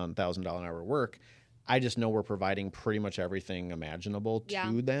focus on $1,000 an hour work. I just know we're providing pretty much everything imaginable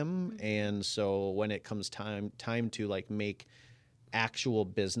to them. And so when it comes time to like make actual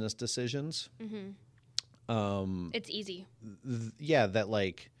business decisions, it's easy. That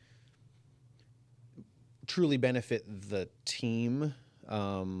like truly benefit the team,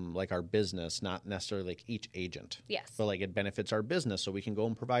 like our business, not necessarily like each agent. Yes. But like it benefits our business so we can go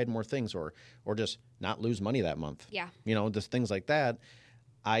and provide more things or just not lose money that month. Yeah. Just things like that.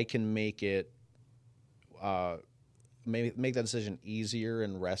 I can make it make that decision easier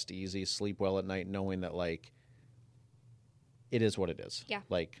and rest easy, sleep well at night, knowing that like it is what it is. Yeah.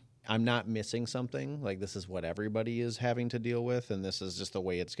 Like I'm not missing something. Like this is what everybody is having to deal with, and this is just the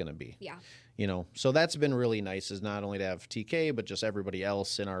way it's going to be. Yeah. So that's been really nice, is not only to have TK, but just everybody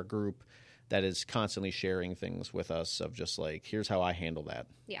else in our group that is constantly sharing things with us of just like, here's how I handle that.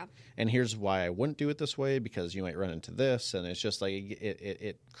 Yeah. And here's why I wouldn't do it this way, because you might run into this. And it's just like,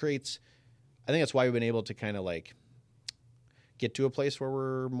 it creates, I think that's why we've been able to kind of like get to a place where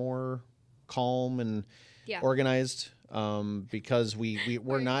we're more calm and organized, because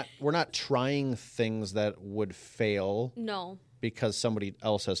we're not trying things that would fail. No. Because somebody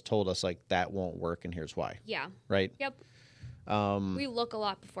else has told us like that won't work, and here's why. Yeah. Right. Yep. We look a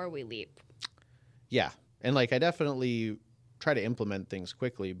lot before we leap. Yeah, and like I definitely try to implement things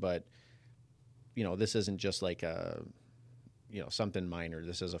quickly, but this isn't just like a something minor.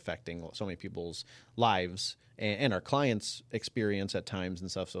 This is affecting so many people's lives and our clients' experience at times and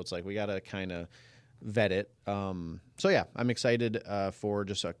stuff. So it's like we got to kind of vet it. So yeah, I'm excited for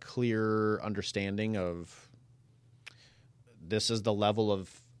just a clear understanding of this is the level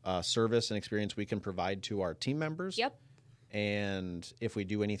of service and experience we can provide to our team members. Yep. And if we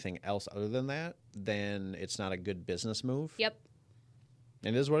do anything else other than that, then it's not a good business move. Yep.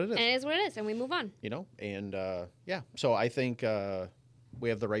 And it is what it is. And it is what it is, and we move on. And yeah. So I think we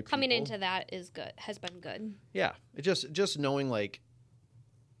have the right people. Coming into that has been good. Yeah. It just knowing, like,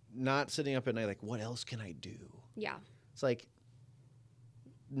 not sitting up at night like, what else can I do? Yeah. It's like,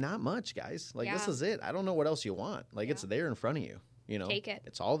 not much, guys. Like, this Yeah. is it. I don't know what else you want. Like, it's there in front of you. Take it.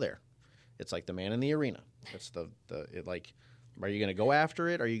 It's all there. It's like the man in the arena. It's like, are you going to go after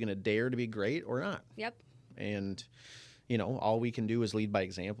it? Are you going to dare to be great or not? Yep. And, all we can do is lead by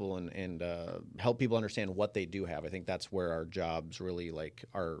example and help people understand what they do have. I think that's where our jobs really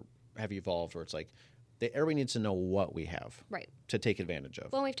have evolved, where it's like everybody needs to know what we have, right, to take advantage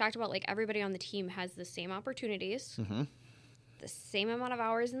of. Well, we've talked about like everybody on the team has the same opportunities, the same amount of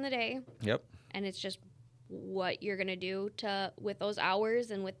hours in the day. Yep. And it's just what you're going to do with those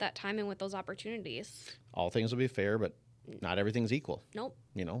hours and with that time and with those opportunities. All things will be fair, but not everything's equal. Nope.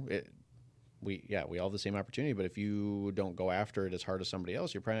 We all have the same opportunity, but if you don't go after it as hard as somebody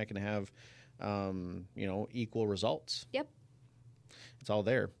else, you're probably not going to have, equal results. Yep. It's all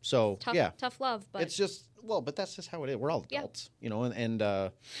there. So tough love, but it's just, but that's just how it is. We're all adults, and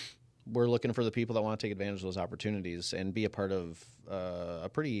we're looking for the people that want to take advantage of those opportunities and be a part of a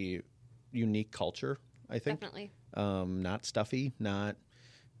pretty unique culture, I think. Definitely. Not stuffy, not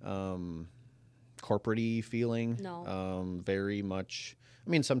corporate-y feeling. No. Very much,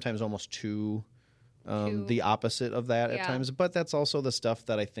 sometimes almost too the opposite of that at times. But that's also the stuff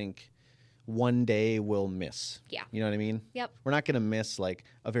that I think one day we'll miss. Yeah. You know what I mean? Yep. We're not going to miss like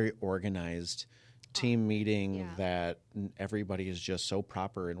a very organized team meeting Yeah. that everybody is just so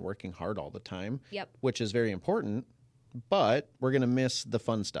proper and working hard all the time. Yep. Which is very important, but we're going to miss the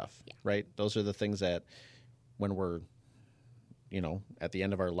fun stuff, right? Those are the things that when we're, at the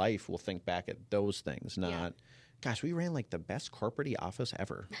end of our life, we'll think back at those things, not, gosh, we ran like the best corporate office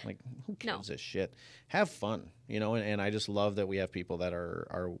ever. Like, who gives a shit? Have fun, and I just love that we have people that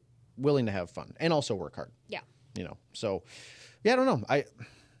are willing to have fun and also work hard. Yeah. So, yeah, I don't know.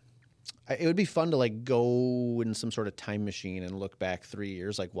 It would be fun to like go in some sort of time machine and look back 3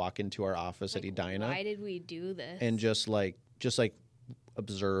 years, like walk into our office at Edina. Why did we do this? And just like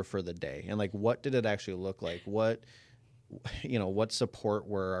observe for the day and like, what did it actually look like? What support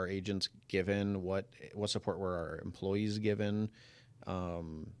were our agents given? What support were our employees given?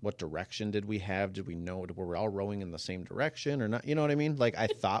 What direction did we have? Did we know? Were we all rowing in the same direction or not? You know what I mean? Like I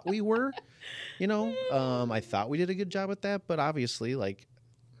thought we were, I thought we did a good job at that, but obviously like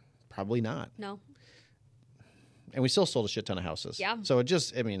probably not. No. And we still sold a shit ton of houses. Yeah. So it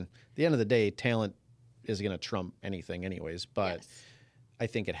just, at the end of the day, talent is going to trump anything anyways. But I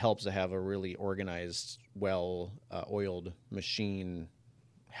think it helps to have a really organized, well-oiled machine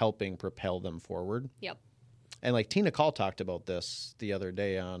helping propel them forward. Yep. And like Tina Call talked about this the other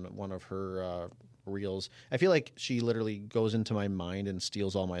day on one of her reels. I feel like she literally goes into my mind and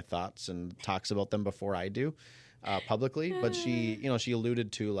steals all my thoughts and talks about them before I do publicly. But she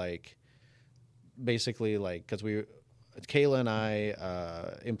alluded to like, basically like, because Kayla and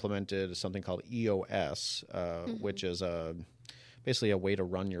I implemented something called EOS, which is basically a way to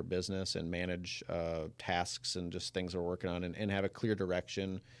run your business and manage tasks and just things we're working on and have a clear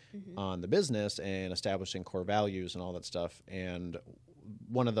direction on the business and establishing core values and all that stuff. And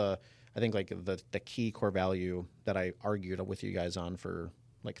one of I think like the key core value that I argued with you guys on for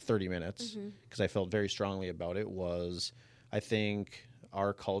like 30 minutes because I felt very strongly about it was I think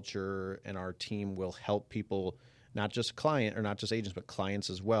our culture and our team will help people, not just agents, but clients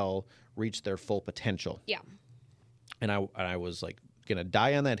as well, reach their full potential. Yeah. And I was like going to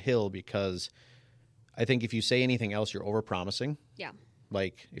die on that hill because I think if you say anything else, you're overpromising. Yeah.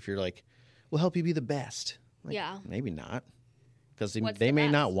 Like if you're like, we'll help you be the best. Like, maybe not, because they may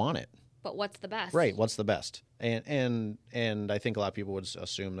not want it. But what's the best? Right. What's the best? And I think a lot of people would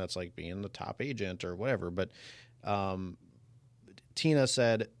assume that's like being the top agent or whatever. But Tina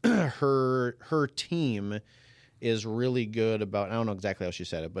said her team is really good about, I don't know exactly how she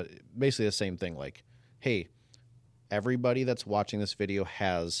said it, but basically the same thing. Like, hey, everybody that's watching this video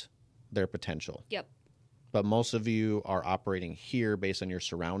has their potential. Yep. But most of you are operating here based on your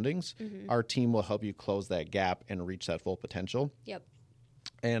surroundings. Our team will help you close that gap and reach that full potential. Yep.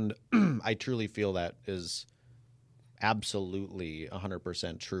 And I truly feel that is absolutely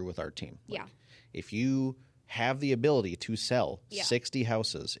 100% true with our team. Yeah. If you have the ability to sell 60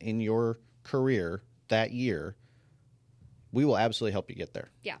 houses in your career that year, we will absolutely help you get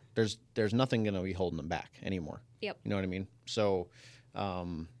there. Yeah. There's nothing going to be holding them back anymore. Yep. You know what I mean? So I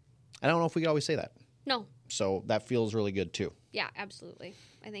don't know if we could always say that. No. So that feels really good too. Yeah, absolutely.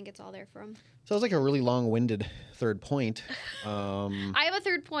 I think it's all there for them. So it's like a really long-winded third point. I have a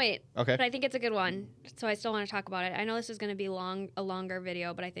third point. Okay. But I think it's a good one. So I still want to talk about it. I know this is going to be a longer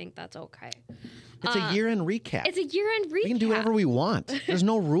video, but I think that's okay. It's a year-end recap. It's a year-end recap. We can do whatever we want. There's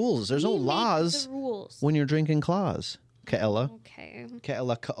no rules. There's no laws the rules. when you're drinking claws. Kaela. Okay.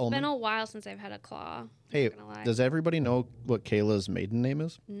 Kaela It's Kaolman. been a while since I've had a claw. Hey, I'm not gonna lie. does everybody know what Kayla's maiden name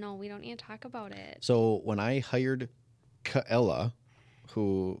is? No, we don't need to talk about it. So when I hired Kaela,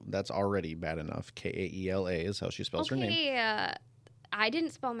 who that's already bad enough, Kaela is how she spells her name. Okay, I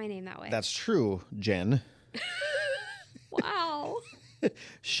didn't spell my name that way. That's true, Jen. Wow.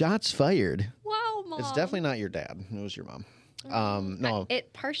 Shots fired. Wow, Mom. It's definitely not your dad. It was your mom. No.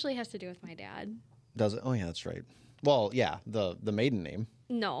 It partially has to do with my dad. Does it? Oh, yeah, that's right. Well, yeah, the maiden name.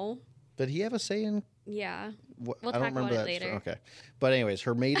 No. Did he have a say in? Yeah. We'll talk about it later. Okay. But anyways,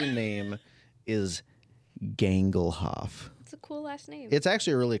 her maiden name is Gangelhoff. It's a cool last name. It's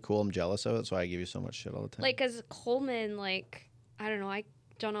actually really cool. I'm jealous of it, so I give you so much shit all the time. Like, because Coleman, like, I don't know. I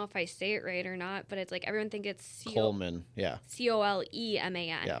don't know if I say it right or not, but it's like everyone thinks it's Coleman. Yeah. Coleman.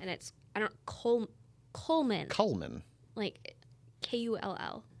 Yeah. And it's, Coleman. Coleman. Like,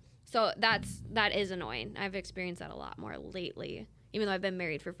 Kull. So that is annoying. I've experienced that a lot more lately, even though I've been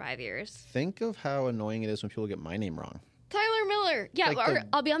married for 5 years. Think of how annoying it is when people get my name wrong. Tyler Miller. Yeah, Like or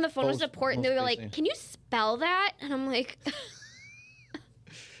I'll be on the phone with support and they'll be like, basic. "Can you spell that?" And I'm like,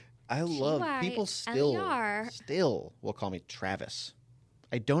 I love people Tyler. still will call me Travis.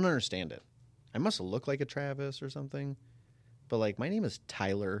 I don't understand it. I must look like a Travis or something. But like my name is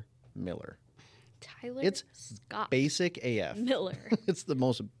Tyler Miller. Tyler It's Scott basic AF. Miller. It's the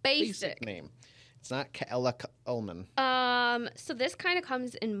most basic Basic. name. It's not Kaela Ullman. So this kind of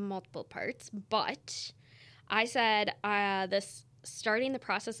comes in multiple parts, but I said this starting the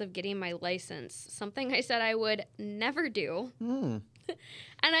process of getting my license, something I said I would never do. And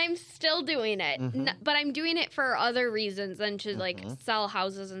I'm still doing it. But I'm doing it for other reasons than to like sell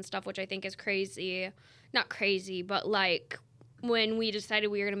houses and stuff, which I think is crazy. Not crazy, but like when we decided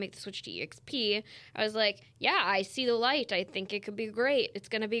we were going to make the switch to EXP, I was like, yeah, I see the light. I think it could be great. It's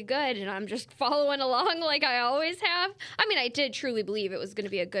going to be good. And I'm just following along like I always have. I mean, I did truly believe it was going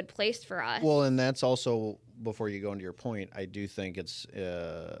to be a good place for us. Well, and that's also, before you go into your point, I do think it's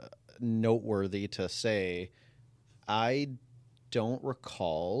noteworthy to say I don't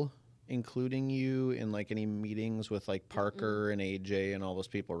recall including you in like any meetings with like Parker and AJ and all those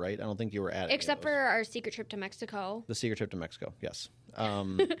people, right? I don't think you were at it. Except for our secret trip to Mexico. The secret trip to Mexico, yes.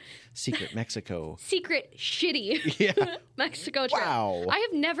 Secret Mexico. Secret shitty Mexico trip. Wow. I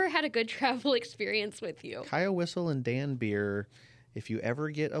have never had a good travel experience with you. Kaya Whistle and Dan Beer, if you ever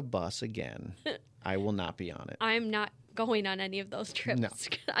get a bus again, I will not be on it. I'm not going on any of those trips. No.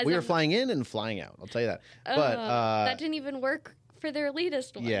 We were flying in and flying out, I'll tell you that. But that didn't even work for their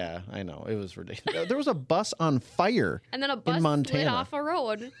elitist one. Yeah, I know. It was ridiculous. There was a bus on fire and then a bus in Montana. slid off a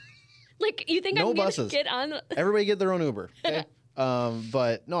road. Like, you think no I'm going buses. to get on? Everybody get their own Uber. Okay?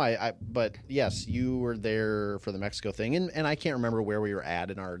 But no, but yes, you were there for the Mexico thing. And I can't remember where we were at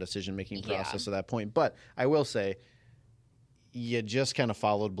in our decision-making process at that point. But I will say, you just kind of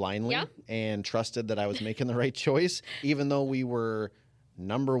followed blindly and trusted that I was making the right choice, even though we were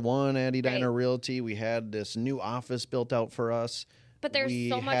number one at Edina Realty. We had this new office built out for us. But there's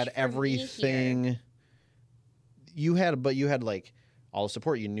so much had for everything. Me here. You had like all the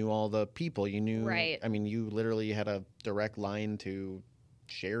support. You knew all the people. You knew. Right. I mean, you literally had a direct line to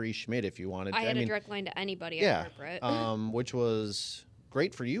Sherry Schmidt if you wanted. I had a direct line to anybody at corporate. Which was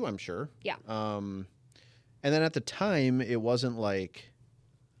great for you, I'm sure. Yeah. And then at the time, it wasn't like,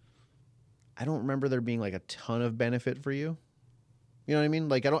 I don't remember there being like a ton of benefit for you. You know what I mean?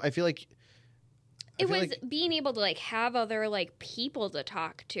 Like, I feel like it was being able to like have other like people to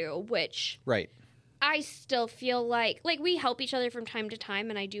talk to, which I still feel like we help each other from time to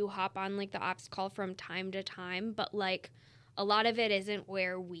time, and I do hop on like the ops call from time to time, but like a lot of it isn't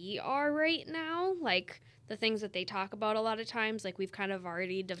where we are right now. Like the things that they talk about a lot of times, like we've kind of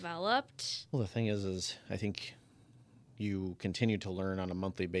already developed. Well, the thing is I think you continue to learn on a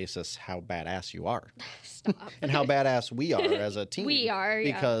monthly basis how badass you are. Stop. And how badass we are as a team. We are,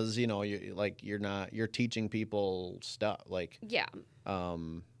 because you're teaching people stuff like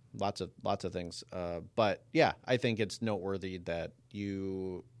lots of things. But yeah, I think it's noteworthy that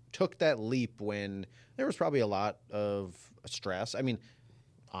you took that leap when there was probably a lot of stress. I mean,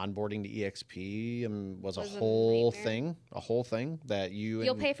 onboarding to EXP was a whole thing that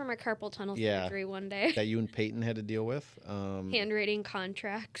you'll pay for my carpal tunnel surgery one day. That you and Peyton had to deal with. Handwriting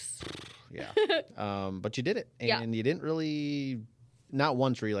contracts. Yeah. But you did it. And you didn't really, not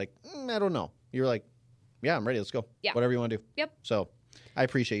once were you like, I don't know. You were like, yeah, I'm ready. Let's go. Yeah. Whatever you want to do. Yep. So I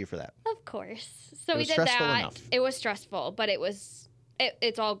appreciate you for that. Of course. So we did that. Enough. It was stressful, but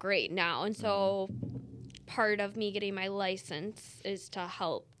it's all great now. And so part of me getting my license is to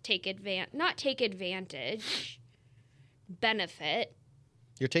help benefit.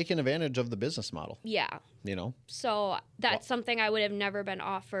 You're taking advantage of the business model. Yeah. You know? So that's something I would have never been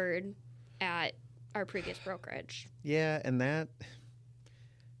offered at our previous brokerage. Yeah, and that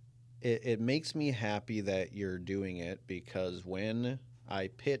it makes me happy that you're doing it, because when I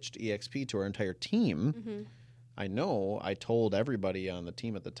pitched EXP to our entire team, I know I told everybody on the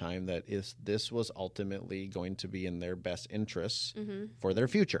team at the time that this was ultimately going to be in their best interests for their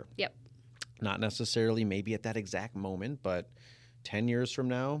future. Yep. Not necessarily maybe at that exact moment, but 10 years from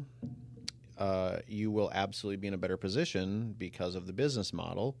now, you will absolutely be in a better position because of the business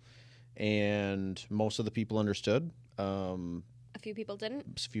model. And most of the people understood. A few people didn't.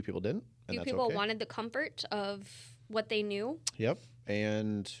 A few people didn't. A few people wanted the comfort of what they knew. Yep.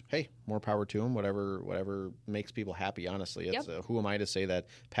 And hey, more power to them. Whatever makes people happy. Honestly, it's who am I to say that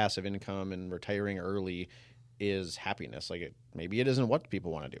passive income and retiring early is happiness? Like maybe it isn't what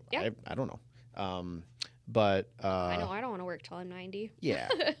people want to do. Yep. I don't know. But I know I don't want to work till I'm 90. Yeah.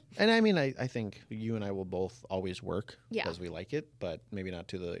 And I mean, I think you and I will both always work because we like it, but maybe not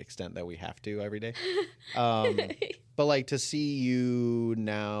to the extent that we have to every day. But like to see you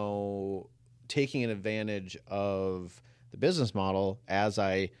now taking advantage of the business model as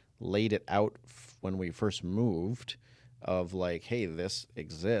I laid it out when we first moved, of like, hey, this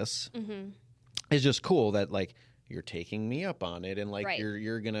exists. It's just cool that like you're taking me up on it, and like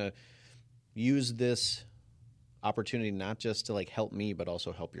you're gonna use this opportunity not just to like help me, but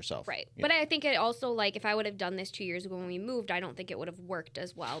also help yourself. Right. You But know? I think it also, like, if I would have done this 2 years ago when we moved, I don't think it would have worked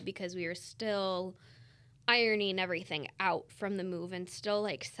as well because we were still ironing everything out from the move and still,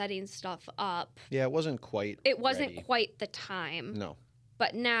 like, setting stuff up. Yeah, it wasn't quite It wasn't ready. quite the time. No.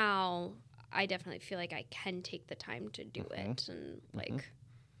 But now I definitely feel like I can take the time to do it. And, like...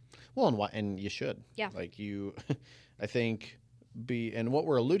 Well, and you should. Yeah. Like you, I think, and what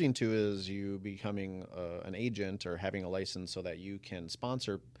we're alluding to is you becoming an agent or having a license so that you can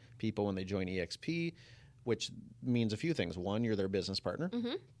sponsor people when they join EXP, which means a few things. One, you're their business partner.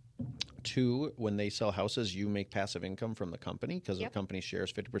 Mm-hmm. Two, when they sell houses, you make passive income from the company because the company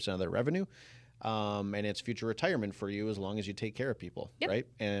shares 50% of their revenue. And it's future retirement for you as long as you take care of people, right?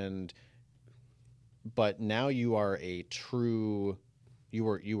 But now you are a true, you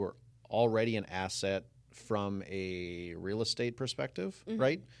were already an asset from a real estate perspective,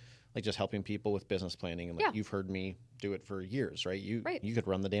 right? Like just helping people with business planning. And like you've heard me do it for years, right? You could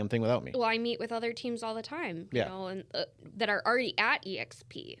run the damn thing without me. Well, I meet with other teams all the time, you know, and that are already at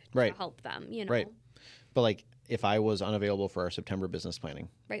EXP to help them, you know. Right. But like if I was unavailable for our September business planning,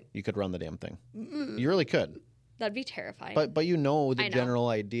 right, you could run the damn thing. You really could. That'd be terrifying. But you know the general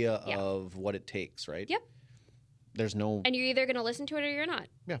idea of what it takes, right? Yep. There's no... And you're either going to listen to it or you're not.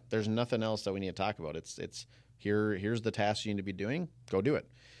 Yeah. There's nothing else that we need to talk about. It's here's the task you need to be doing. Go do it.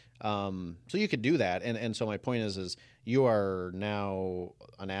 So you could do that. And so my point is you are now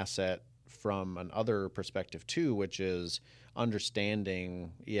an asset from another perspective too, which is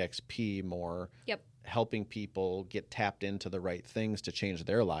understanding EXP more. Yep. Helping people get tapped into the right things to change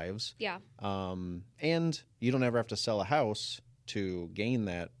their lives. Yeah. And you don't ever have to sell a house to gain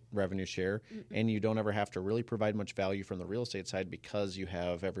that revenue share. And you don't ever have to really provide much value from the real estate side because you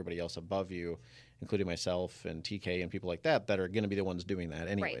have everybody else above you, including myself and TK and people like that are going to be the ones doing that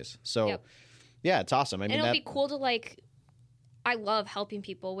anyways. Right. So, yeah, it's awesome. I mean, it'll be cool to like, I love helping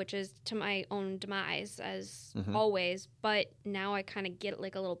people, which is to my own demise as always. But now I kind of get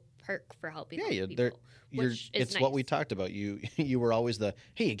like a little perk for helping people. It's nice. What we talked about. You were always the,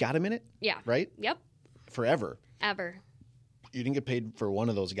 hey, you got a minute? Yeah. Right? Yep. Forever. Ever. You didn't get paid for one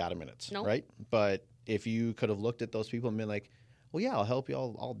of those got a minutes, right? But if you could have looked at those people and been like, well, yeah, I'll help you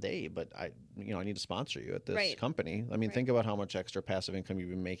all day, but I need to sponsor you at this company. I mean, think about how much extra passive income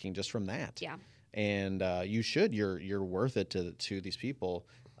you've been making just from that. Yeah. And you're worth it to these people.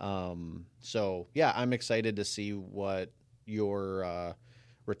 So yeah, I'm excited to see what your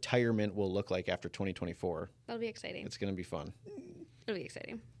retirement will look like after 2024. That'll be exciting. It's going to be fun. It'll be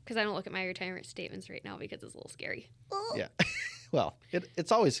exciting because I don't look at my retirement statements right now because it's a little scary. Yeah. Well,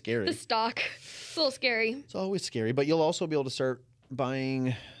 it's always scary. The stock. It's a little scary. It's always scary, but you'll also be able to start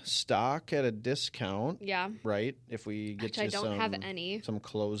buying stock at a discount. Yeah. Right? If we get I don't have any. Some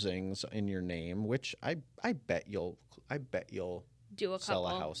closings in your name, which I bet you'll do sell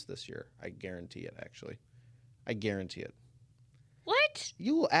a house this year. I guarantee it, actually. I guarantee it. What?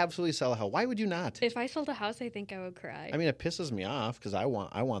 You will absolutely sell a house. Why would you not? If I sold a house, I think I would cry. I mean, it pisses me off because I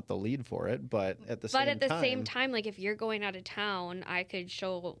want the lead for it, but at the same time, like if you're going out of town, I could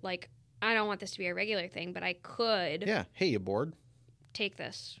show like I don't want this to be a regular thing, but I could. Yeah. Hey, you bored? Take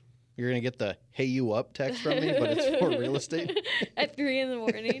this. You're gonna get the "Hey, you up" text from me, but it's for real estate at 3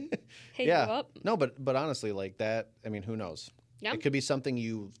 a.m. Hey, you up? No, but honestly, like that. I mean, who knows? Yeah. It could be something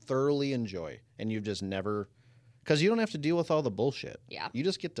you thoroughly enjoy, and you've just never. Because you don't have to deal with all the bullshit. Yeah. You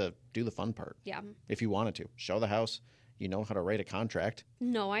just get to do the fun part. Yeah. If you wanted to. Show the house. You know how to write a contract.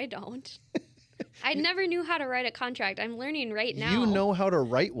 No, I don't. I never knew how to write a contract. I'm learning right now. You know how to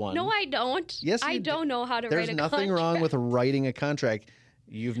write one. No, I don't. Yes, I don't know how to write a contract. There's nothing wrong with writing a contract.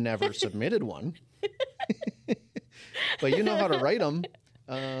 You've never submitted one. But you know how to write them.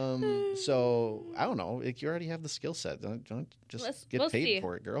 So, I don't know. You already have the skill set. Don't just get paid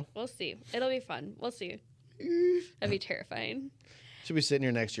for it, girl. We'll see. It'll be fun. We'll see. That'd be terrifying. Should be sitting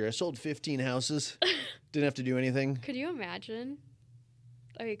here next year. I sold 15 houses. Didn't have to do anything. Could you imagine?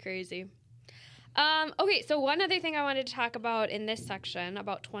 That'd be crazy. Okay, so one other thing I wanted to talk about in this section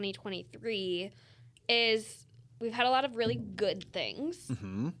about 2023 is we've had a lot of really good things.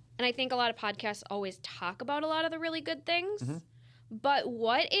 Mm-hmm. And I think a lot of podcasts always talk about a lot of the really good things. Mm-hmm. But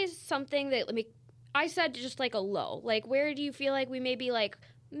what is something that, I said just like a low. Like, where do you feel like we maybe like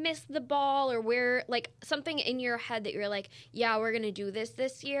missed the ball, or where like something in your head that you're like, yeah, we're gonna do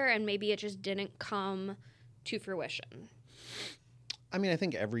this year, and maybe it just didn't come to fruition? I mean, I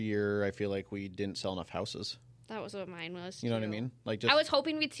think every year I feel like we didn't sell enough houses. That was what mine was. You know what I mean? Like, I was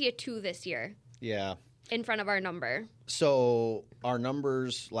hoping we'd see a 2 this year. Yeah. In front of our number. So our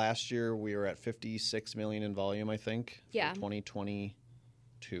numbers last year, we were at 56 million in volume, I think. Yeah. For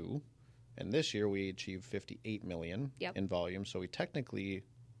 2022. And this year we achieved 58 million Yep. in volume. So we technically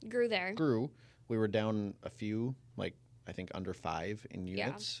Grew there. grew. We were down a few, like I think under 5 in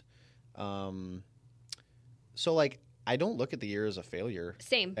units. So like I don't look at the year as a failure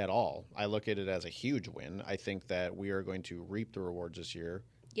Same. at all. I look at it as a huge win. I think that we are going to reap the rewards this year.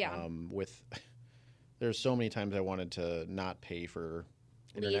 Yeah. With there's so many times I wanted to not pay for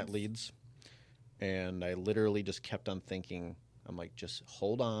internet leads. And I literally just kept on thinking, I'm like, just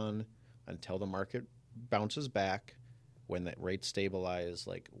hold on until the market bounces back. When that rates stabilize,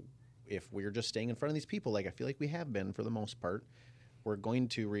 like if we're just staying in front of these people, like I feel like we have been for the most part, we're going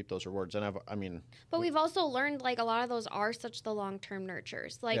to reap those rewards. And But we've also learned like a lot of those are such the long-term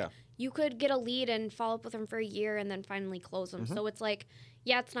nurtures. Like Yeah. you could get a lead and follow up with them for a year and then finally close them. So it's like,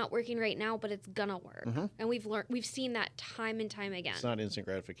 yeah, it's not working right now, but it's gonna work. And we've seen that time and time again. It's not instant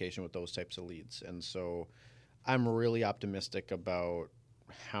gratification with those types of leads. And so I'm really optimistic about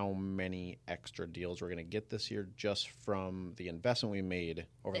how many extra deals we're going to get this year just from the investment we made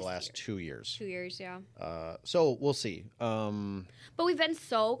over the last 2 years. 2 years, yeah. So we'll see. But we've been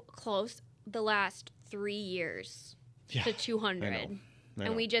so close the last 3 years to 200. I know.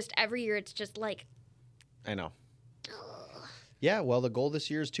 And we just, every year, it's just like, I know. Yeah, well, the goal this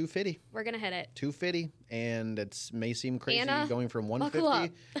year is 250. we're going to hit it. 250, and it may seem crazy Anna, going from buckle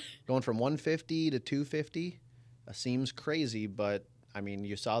 150 going from 150 to 250 seems crazy, but I mean,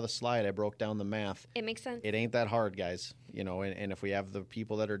 you saw the slide. I broke down the math. It makes sense. It ain't that hard, guys. You know, and if we have the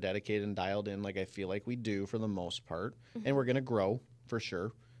people that are dedicated and dialed in, like I feel like we do for the most part, and we're going to grow for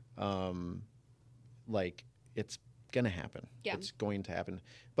sure, like it's going to happen. Yeah. It's going to happen.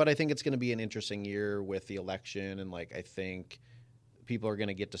 But I think it's going to be an interesting year with the election, and like I think people are going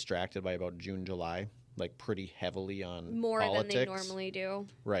to get distracted by about June, July, like pretty heavily on More politics. than they normally do.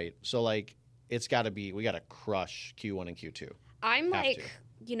 Right. So like it's got to be, we got to crush Q1 and Q2. I'm Have like, to.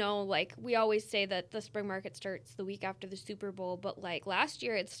 you know, like we always say that the spring market starts the week after the Super Bowl, but like last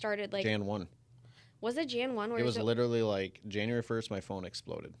year it started like, Jan 1. was it Jan 1? It was literally like January 1st, my phone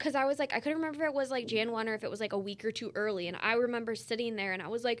exploded. Because I was like, I couldn't remember if it was like Jan 1 or if it was like a week or two early. And I remember sitting there and I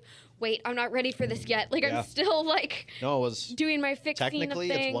was like, wait, I'm not ready for this yet. Like, Yeah. I'm still like No, it was doing my fixing technically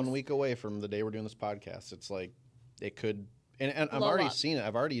of things. it's 1 week away from the day we're doing this podcast. It's like it could, and I've Blow already up. seen it.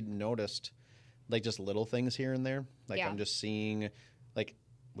 I've already noticed like just little things here and there. Like Yeah. I'm just seeing, like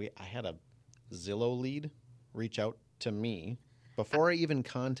I had a Zillow lead reach out to me before I even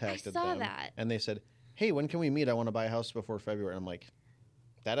contacted saw them, that. and they said, "Hey, when can we meet? I want to buy a house before February." And I'm like,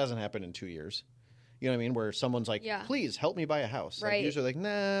 that hasn't happened in 2 years. You know what I mean? Where someone's like, Yeah. "Please help me buy a house." Like, Right. usually like,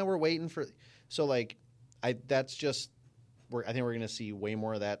 "Nah, we're waiting for." So like, that's just I think we're gonna see way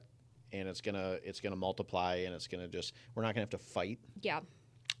more of that, and it's gonna multiply, and it's gonna just, we're not gonna have to fight Yeah.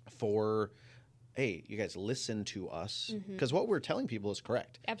 for, hey, you guys listen to us, because what we're telling people is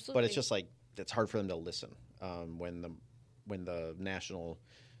correct. Absolutely. But it's just like it's hard for them to listen when the national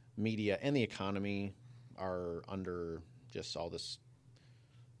media and the economy are under just all this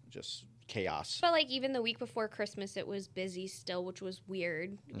just chaos. But like even the week before Christmas, it was busy still, which was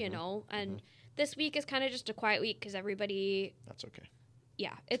weird, you know? And this week is kind of just a quiet week because everybody, That's okay.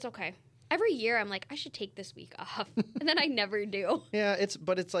 yeah, it's okay. Every year I'm like, I should take this week off. And then I never do. Yeah, it's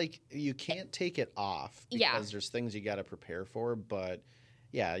like you can't take it off because Yeah. there's things you got to prepare for, but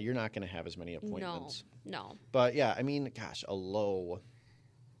yeah, you're not going to have as many appointments. No. But yeah, I mean, gosh, a low.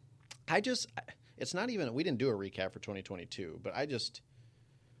 It's not even, we didn't do a recap for 2022, but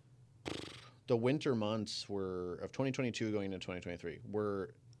the winter months of 2022 going into 2023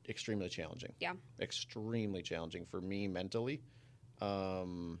 were extremely challenging. Yeah. Extremely challenging for me mentally.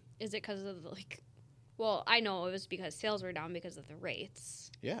 Is it because of like, well, I know it was because sales were down because of the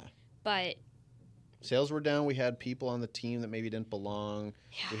rates, Yeah. but Sales were down. We had people on the team that maybe didn't belong.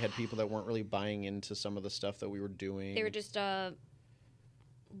 We had people that weren't really buying into some of the stuff that we were doing. they were just a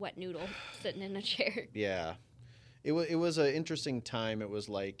wet noodle sitting in a chair. Yeah. It was an interesting time. It was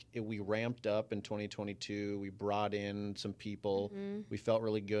like we ramped up in 2022. We brought in some people. We felt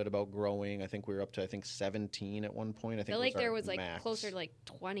really good about growing. I think we were up to 17 at one point. I I think feel like there was like max. closer to like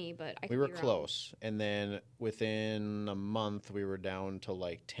 20, but I We could were be wrong. close. And then within a month, we were down to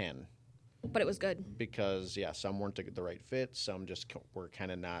like 10. But it was good. Because, yeah, some weren't the right fit. Some just were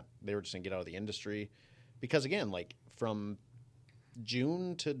kind of not. They were just going to get out of the industry. Because, again, like from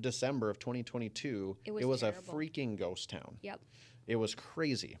June to December of 2022, It was a terrible. freaking ghost town. Yep. It was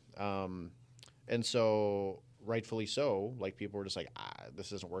crazy. And so, rightfully so, like people were just like,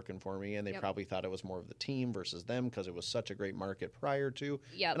 this isn't working for me. And they Yep. probably thought it was more of the team versus them because it was such a great market prior to.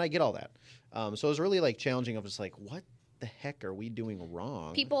 Yep. And I get all that. So it was really like challenging of just like, what the heck are we doing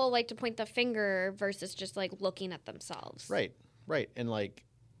wrong? People like to point the finger versus just like looking at themselves. Right. And like,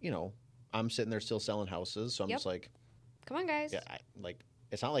 you know, I'm sitting there still selling houses. So I'm just like, come on, guys. yeah,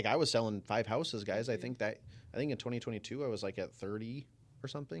 it's not like I was selling 5 houses, guys. I think in 2022 I was like at 30 or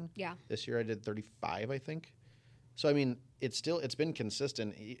something. Yeah. This year I did 35, I think. So I mean, it's been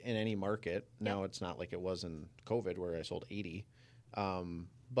consistent in any market. Now it's not like it was in COVID where I sold 80.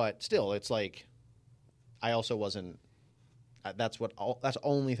 But still, it's like I also wasn't. That's the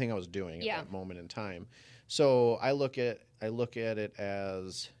only thing I was doing at that moment in time. So I look at it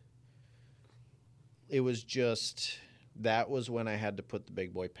as it was just that was when I had to put the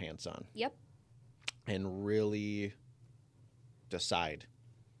big boy pants on. Yep. And really decide,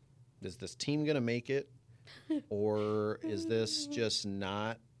 is this team going to make it or is this just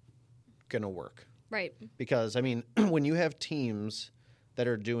not going to work? Right. Because, I mean, when you have teams that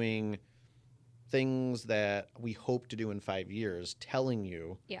are doing things that we hope to do in 5 years telling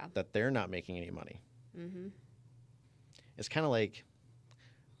you that they're not making any money, it's kind of like,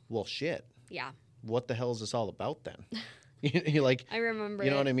 well, shit. Yeah. What the hell is this all about then? You're like, I remember. You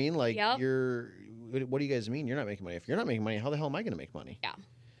know what I mean? Like, Yep. What do you guys mean? You're not making money. If you're not making money, how the hell am I going to make money? Yeah.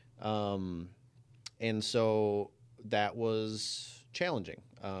 And so that was challenging.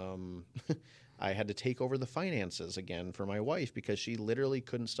 I had to take over the finances again for my wife because she literally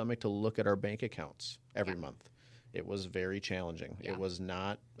couldn't stomach to look at our bank accounts every month. It was very challenging. Yeah. It was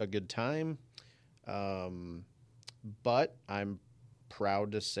not a good time. But I'm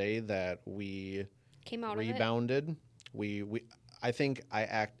proud to say that we came out rebounded. of it. I think I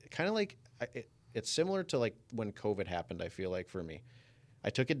act kind of like it's similar to like when COVID happened. I feel like for me, I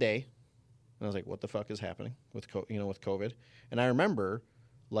took a day and I was like, "What the fuck is happening with with COVID?" And I remember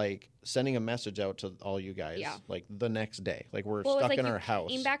like sending a message out to all you guys like the next day. Like we're stuck in our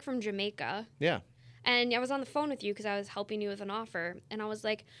house. Came back from Jamaica. Yeah. And I was on the phone with you because I was helping you with an offer, and I was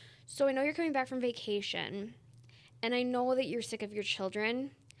like, "So I know you're coming back from vacation, and I know that you're sick of your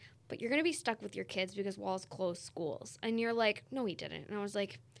children." But you're going to be stuck with your kids because Walls closed schools. And you're like, no, he didn't. And I was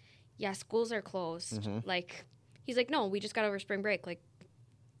like, yeah, schools are closed. Mm-hmm. Like, he's like, no, we just got over spring break. Like,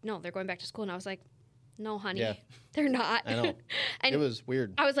 no, they're going back to school. And I was like, no, honey, they're not. I know. And it was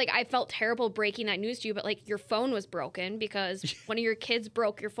weird. I was like, I felt terrible breaking that news to you, but like your phone was broken because one of your kids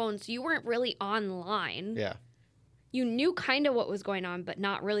broke your phone. So you weren't really online. Yeah. You knew kind of what was going on, but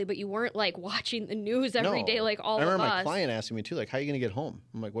not really. But you weren't like watching the news every day like all of us. I remember my client asking me too, like, how are you going to get home?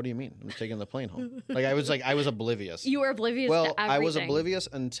 I'm like, what do you mean? I'm taking the plane home. I was oblivious. You were oblivious to everything. I was oblivious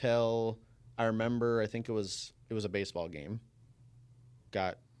until I remember, I think it was a baseball game.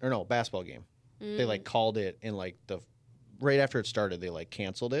 Basketball game. They like called it in like right after it started, they like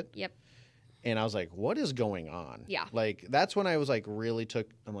canceled it. Yep. And I was like, what is going on? Yeah. Like, that's when I was like,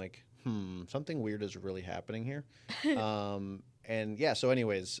 I'm like, something weird is really happening here. And yeah, so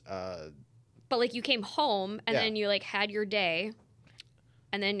anyways. But like you came home and then you like had your day.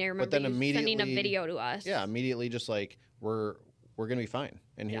 And then I remember you sending a video to us. Yeah, immediately just like, we're going to be fine.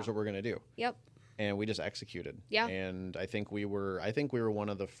 And here's what we're going to do. Yep. And we just executed. Yeah. And I think we were one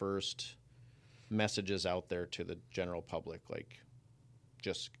of the first messages out there to the general public, like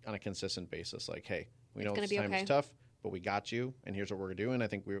just on a consistent basis, like, hey, we know this time is tough, but we got you, and here's what we're doing. I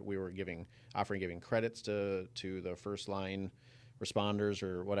think we were giving credits to the first line responders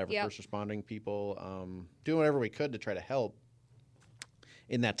or whatever, first responding people, doing whatever we could to try to help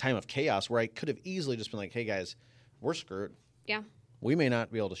in that time of chaos where I could have easily just been like, hey guys, we're screwed. Yeah. We may not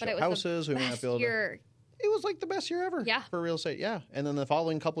be able to show houses. We may not be able to. It was like the best year ever for real estate. Yeah. And then the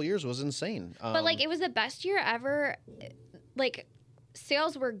following couple years was insane. But like it was the best year ever. Like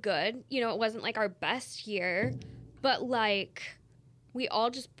sales were good. You know, it wasn't like our best year, but like we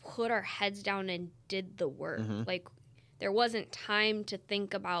all just put our heads down and did the work. Mm-hmm. Like there wasn't time to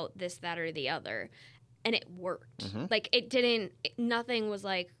think about this, that, or the other. And it worked. Mm-hmm. Like nothing was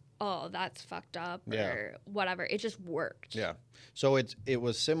like, oh, that's fucked up or whatever. It just worked. Yeah. So it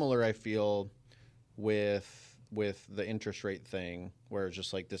was similar, I feel, with the interest rate thing, where it's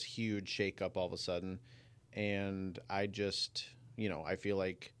just like this huge shakeup all of a sudden. And I just, I feel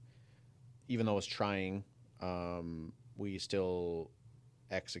like even though it was trying, we still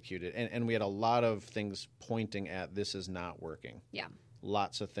executed. And we had a lot of things pointing at this is not working. Yeah.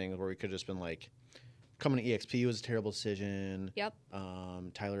 Lots of things where we could have just been like, coming to EXP was a terrible decision. Yep.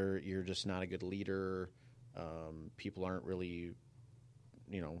 Tyler, you're just not a good leader. People aren't really,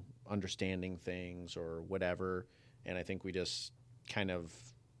 understanding things or whatever. And I think we just kind of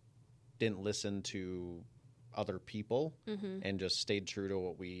didn't listen to other people and just stayed true to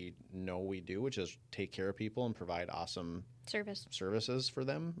what we know we do, which is take care of people and provide awesome services for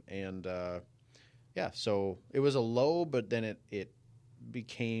them. And so it was a low, but then it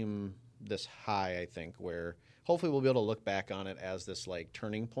became this high, I think, where hopefully we'll be able to look back on it as this like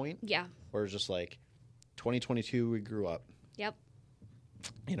turning point. Yeah. Where it's just like 2022 we grew up. Yep.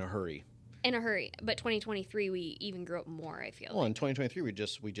 In a hurry. In a hurry. But 2023 we even grew up more, I feel Well, in 2023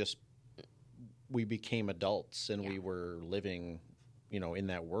 we became adults and we were living, in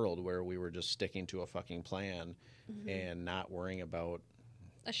that world where we were just sticking to a fucking plan and not worrying about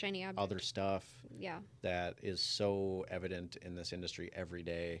a shiny object. Other stuff that is so evident in this industry every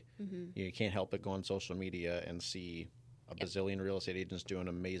day. You can't help but go on social media and see a bazillion real estate agents doing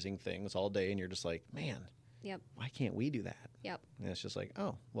amazing things all day, and you're just like, man, why can't we do that? And it's just like,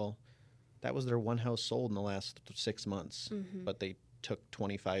 oh, well, that was their one house sold in the last 6 months, but they took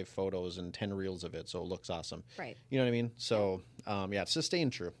 25 photos and 10 reels of it, so it looks awesome. Right. You know what I mean? So, it's just staying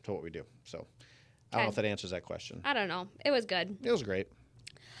true to what we do. So, I don't know if that answers that question. I don't know. It was good. It was great.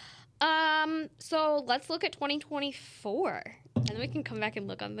 So let's look at 2024, and then we can come back and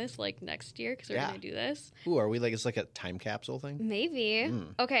look on this like next year because we're gonna do this. Ooh, are we like it's like a time capsule thing? Maybe.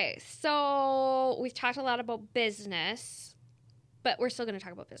 Okay, so we've talked a lot about business, but we're still gonna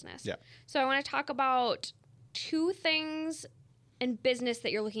talk about business. Yeah. So I want to talk about 2 things in business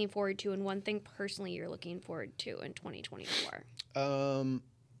that you're looking forward to, and 1 thing personally you're looking forward to in 2024.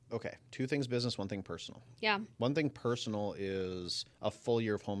 Okay, 2 things business, 1 thing personal. Yeah. 1 thing personal is a full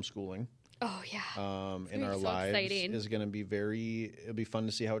year of homeschooling. Oh, yeah. In our lives exciting. is going to be it'll be fun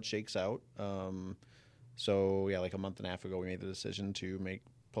to see how it shakes out. Like a month and a half ago, we made the decision to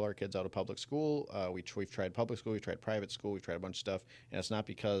pull our kids out of public school. We've tried public school, we've tried private school, we've tried a bunch of stuff. And it's not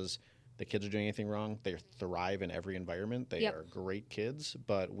because the kids are doing anything wrong. They thrive in every environment. They are great kids,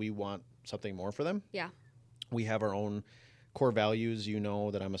 but we want something more for them. Yeah. We have our own core values. You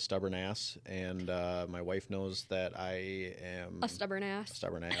know that I'm a stubborn ass, and my wife knows that I am a stubborn ass,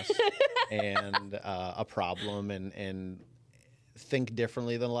 and a problem, and think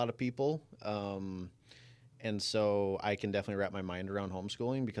differently than a lot of people. And so I can definitely wrap my mind around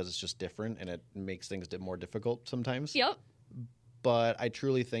homeschooling because it's just different, and it makes things more difficult sometimes. Yep. But I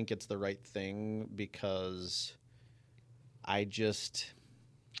truly think it's the right thing because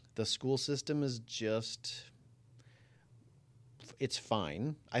the school system is just... It's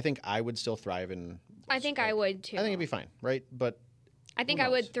fine. I think I would still thrive in... I think I would, too. I think it'd be fine, right? But I think I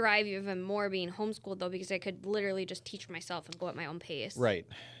would thrive even more being homeschooled, though, because I could literally just teach myself and go at my own pace. Right.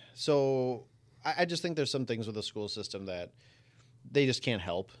 So I just think there's some things with the school system that they just can't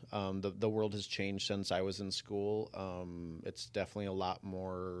help. The world has changed since I was in school. It's definitely a lot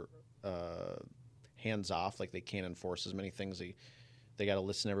more hands-off. Like, they can't enforce as many things. They got to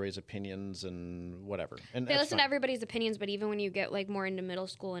listen to everybody's opinions and whatever. And they listen to everybody's opinions, but even when you get like more into middle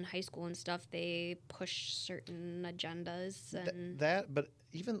school and high school and stuff, they push certain agendas. And but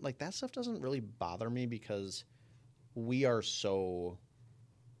even like that stuff doesn't really bother me because we are so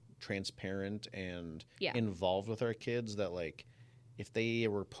transparent and involved with our kids that like if they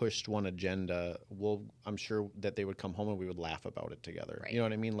were pushed one agenda, I'm sure that they would come home and we would laugh about it together. Right. You know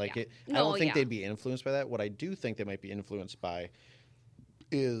what I mean? Like I don't think they'd be influenced by that. What I do think they might be influenced by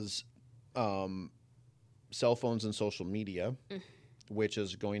is cell phones and social media, which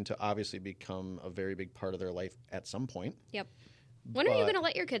is going to obviously become a very big part of their life at some point. Yep. When are you going to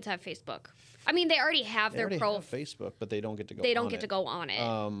let your kids have Facebook? I mean, they already have their Facebook, but they don't get to go. They don't get to go on it.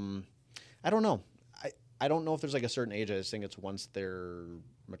 I don't know. I don't know if there's like a certain age. I just think it's once they're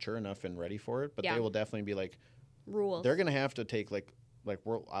mature enough and ready for it. But they will definitely be like rules. They're going to have to take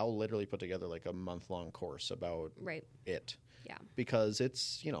I'll literally put together like a month-long course about it. Yeah. Because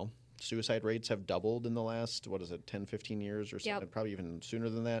it's, suicide rates have doubled in the last, 10, 15 years or something, probably even sooner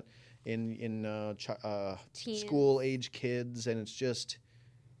than that in school-age kids. And it's just,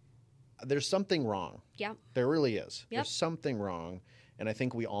 there's something wrong. Yeah. There really is. Yep. There's something wrong. And I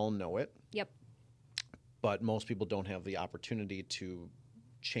think we all know it. Yep. But most people don't have the opportunity to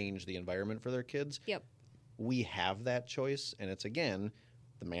change the environment for their kids. Yep. We have that choice. And it's, again,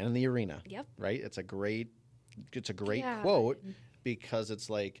 the man in the arena. Yep. Right? It's a great quote because it's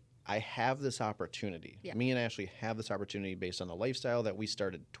like, I have this opportunity. Yeah. Me and Ashley have this opportunity based on the lifestyle that we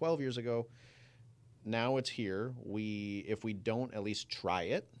started 12 years ago. Now it's here. If we don't at least try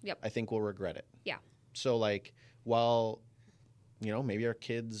it, I think we'll regret it. Yeah. So like, while, maybe our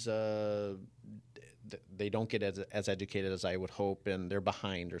kids, they don't get as educated as I would hope and they're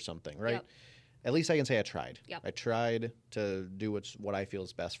behind or something, right? Yep. At least I can say I tried. Yep. I tried to do what I feel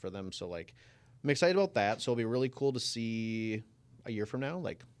is best for them. So like, I'm excited about that. So it'll be really cool to see a year from now,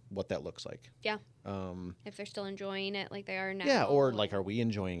 like what that looks like. Yeah. If they're still enjoying it like they are now. Yeah, or like, are we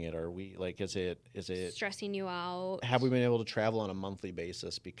enjoying it? Are we like, is it stressing you out? Have we been able to travel on a monthly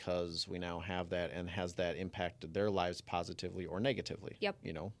basis because we now have that, and has that impacted their lives positively or negatively? Yep.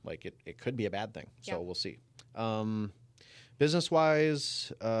 You know, like it could be a bad thing. So Yep. we'll see. Business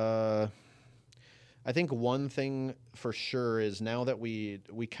wise, I think one thing for sure is now that we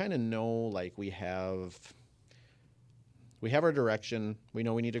kind of know, like we have our direction. We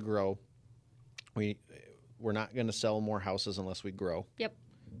know we need to grow. We're not going to sell more houses unless we grow. Yep.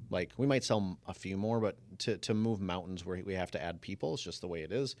 Like we might sell a few more, but to move mountains where we have to add people, it's just the way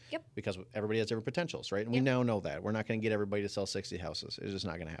it is. Yep. Because everybody has different potentials, right? And we now know that we're not going to get everybody to sell 60 houses. It's just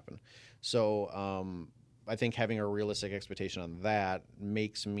not going to happen. So I think having a realistic expectation on that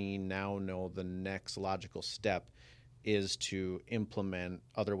makes me now know the next logical step is to implement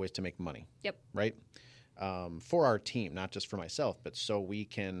other ways to make money. Yep. Right? For our team, not just for myself, but so we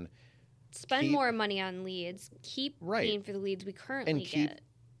can spend more money on leads, keep paying for the leads we currently get.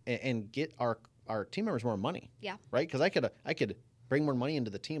 And get our team members more money. Yeah. Right? Because I could bring more money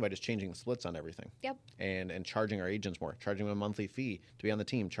into the team by just changing the splits on everything. Yep. And charging our agents more, charging them a monthly fee to be on the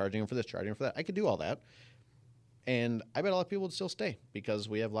team, charging them for this, charging them for that. I could do all that. And I bet a lot of people would still stay because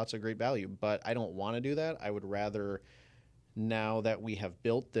we have lots of great value. But I don't want to do that. I would rather, now that we have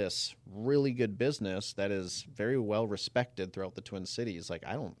built this really good business that is very well respected throughout the Twin Cities, like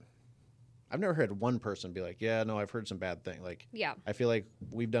I've never heard one person be like, yeah, no, I've heard some bad thing. Like, yeah, I feel like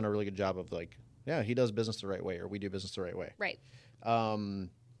we've done a really good job of like, yeah, he does business the right way, or we do business the right way. Right.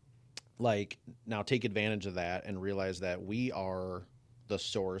 Like now take advantage of that and realize that we are the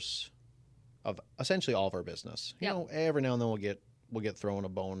source of essentially all of our business. You know, every now and then we'll get thrown a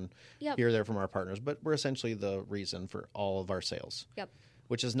bone here or there from our partners, but we're essentially the reason for all of our sales. Yep.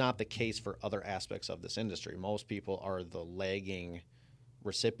 Which is not the case for other aspects of this industry. Most people are the lagging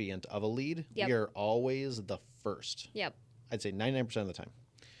recipient of a lead. Yep. We are always the first. Yep. I'd say 99% of the time.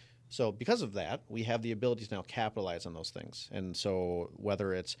 So because of that, we have the ability to now capitalize on those things. And so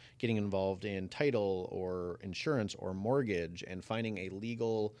whether it's getting involved in title or insurance or mortgage and finding a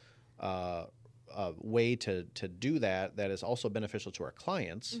legal way to do that is also beneficial to our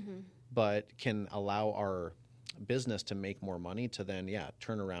clients, but can allow our business to make more money to then,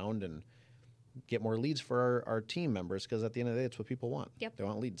 turn around and get more leads for our team members, because at the end of the day, it's what people want. Yep. They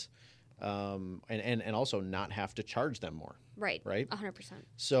want leads. And also not have to charge them more. Right. Right? 100%.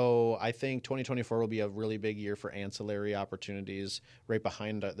 So I think 2024 will be a really big year for ancillary opportunities. Right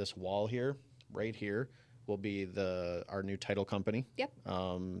behind this wall here, right here, will be our new title company. Yep.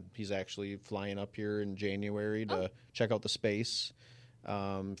 He's actually flying up here in January to check out the space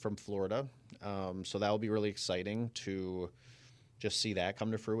from Florida. So that will be really exciting to just see that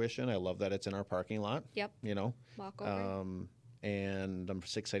come to fruition. I love that it's in our parking lot. Yep. You know. Walk over. And I'm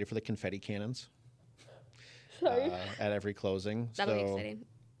just excited for the confetti cannons. Sorry. At every closing. That'll be exciting.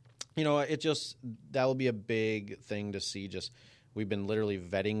 You know, that will be a big thing to see. Just we've been literally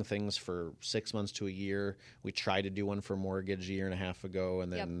vetting things for 6 months to a year. We tried to do one for mortgage a year and a half ago,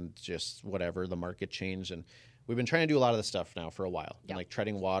 and then just whatever, the market changed, and we've been trying to do a lot of this stuff now for a while. Yep. And like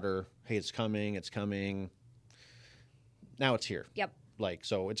treading water. Hey, it's coming. Now it's here. Yep. Like,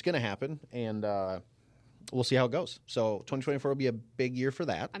 so it's going to happen, and we'll see how it goes. So 2024 will be a big year for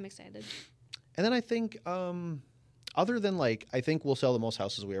that. I'm excited. And then I think, other than like, I think we'll sell the most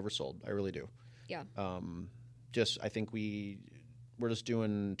houses we ever sold. I really do. Yeah. I think we're just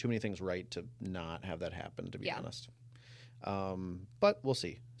doing too many things right to not have that happen, to be honest. But we'll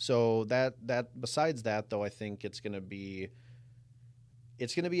see. So that besides that, though, I think it's going to be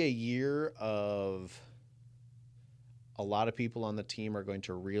a year of a lot of people on the team are going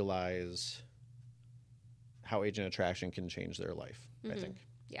to realize how agent attraction can change their life. I think.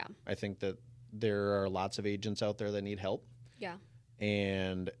 Yeah. I think that there are lots of agents out there that need help. Yeah.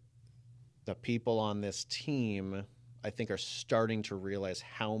 And the people on this team, I think, are starting to realize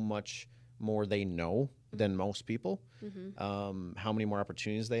how much more they know than most people, how many more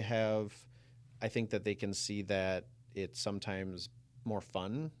opportunities they have. I think that they can see that it's sometimes more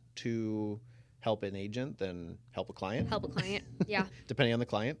fun to help an agent than help a client. Help a client, yeah. Depending on the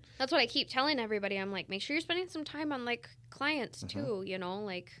client. That's what I keep telling everybody. I'm like, make sure you're spending some time on, like, clients, too, you know,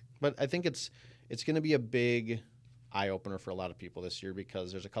 like. But I think it's going to be a big eye-opener for a lot of people this year,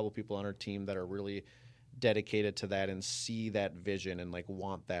 because there's a couple people on our team that are really dedicated to that and see that vision and, like,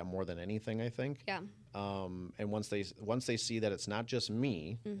 want that more than anything, I think. Yeah. And once they see that it's not just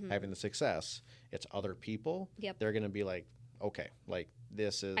me having the success, it's other people, they're going to be like, okay, like,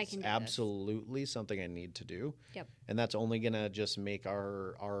 this is absolutely something I need to do. Yep. And that's only going to just make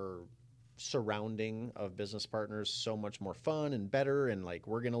our surrounding of business partners so much more fun and better, and like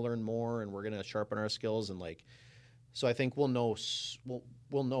we're going to learn more and we're going to sharpen our skills, and like so I think we'll know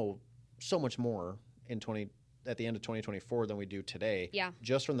so much more at the end of 2024 than we do today. Yeah.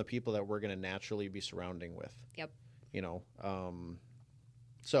 Just from the people that we're going to naturally be surrounding with. Yep. You know.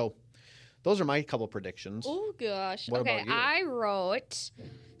 So those are my couple predictions. Oh gosh. What okay, about you? I wrote,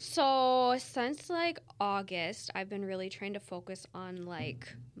 so since like August, I've been really trying to focus on like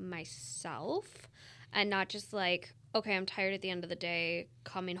myself and not just like, okay, I'm tired at the end of the day,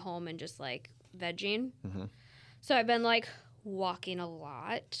 coming home and just like vegging. Mm-hmm. So I've been like walking a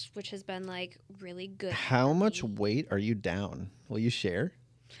lot, which has been like really good. How much weight are you down? Will you share?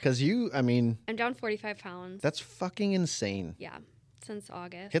 Because I'm down 45 pounds. that's fucking insane. Yeah, since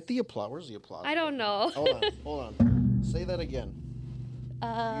August. Hit the applause. Where's the applause? I don't know. Hold on. Say that again.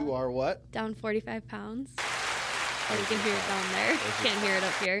 You are what? Down 45 pounds. Oh, you can hear it down there. Can't hear it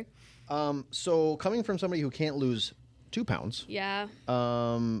up here. So coming from somebody who can't lose 2 pounds. Yeah.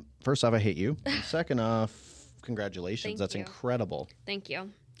 First off, I hate you. And second off, congratulations. Thank That's you. incredible. Thank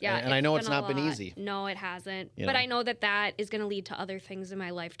you. Yeah, And I know it's a not been lot. easy. No, it hasn't. You But know? I know that is going to lead to other things in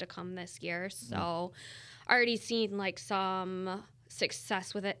my life to come this year. So already seen like some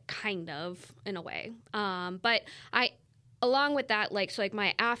success with it, kind of, in a way. But along with that, like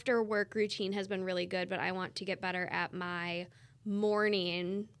my after work routine has been really good, but I want to get better at my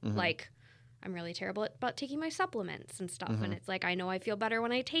morning, like I'm really terrible about taking my supplements and stuff. And it's like, I know I feel better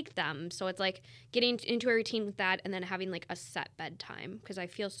when I take them. So it's like getting into a routine with that and then having like a set bedtime because I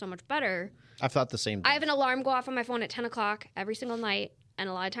feel so much better. I've thought the same thing. I have an alarm go off on my phone at 10 o'clock every single night. And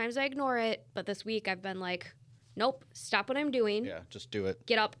a lot of times I ignore it. But this week I've been like, nope, stop what I'm doing. Yeah, just do it.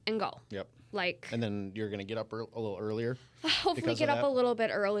 Get up and go. Yep. Like, And then you're going to get up a little earlier? hopefully because get of up that? a little bit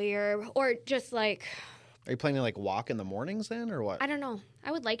earlier or just like, Are you planning to like walk in the mornings then or what? I don't know.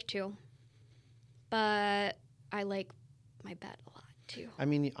 I would like to. But I like my bed a lot too. I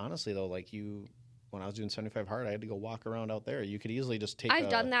mean, honestly though, like when I was doing 75 hard, I had to go walk around out there. You could easily just take I've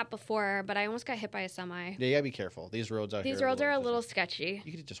done that before, but I almost got hit by a semi. Yeah, you gotta be careful. These roads out here. These roads are a just- little sketchy.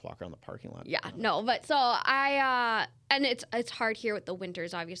 You could just walk around the parking lot. Yeah, no, but so I and it's hard here with the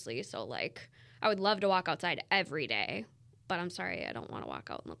winters, obviously. So like, I would love to walk outside every day, but I'm sorry, I don't want to walk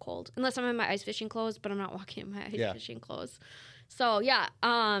out in the cold unless I'm in my ice fishing clothes. But I'm not walking in my ice fishing clothes. So yeah,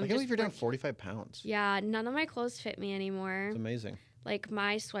 I can't believe you're down 45 pounds. Yeah, none of my clothes fit me anymore. It's amazing. Like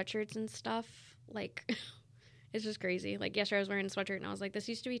my sweatshirts and stuff, like it's just crazy. Like yesterday I was wearing a sweatshirt and I was like, this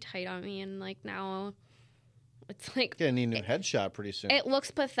used to be tight on me, and like now it's like Gonna need a new headshot pretty soon. it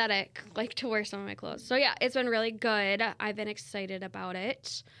looks pathetic, like to wear some of my clothes. So yeah, it's been really good. I've been excited about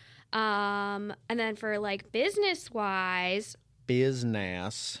it. And then for like business wise,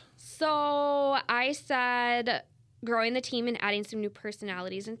 so I said growing the team and adding some new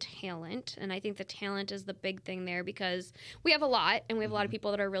personalities and talent. And I think the talent is the big thing there because we have a lot and we have a lot of people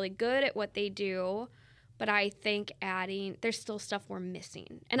that are really good at what they do. But I think there's still stuff we're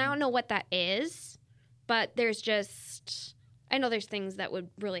missing. And I don't know what that is, but I know there's things that would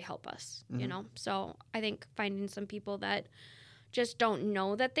really help us, you know? So I think finding some people that just don't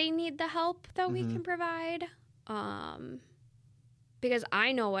know that they need the help that we can provide. Because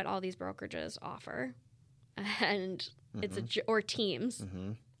I know what all these brokerages offer. And it's or teams,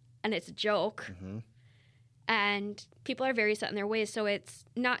 and it's a joke, and people are very set in their ways. So it's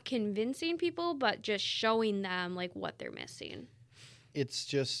not convincing people, but just showing them like what they're missing. It's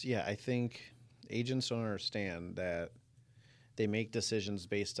just, I think agents don't understand that they make decisions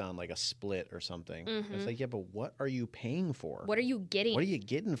based on like a split or something. It's like, yeah, but what are you paying for? What are you getting? What are you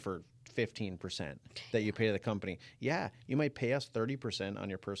getting for 15% that you pay to the company? Yeah, you might pay us 30% on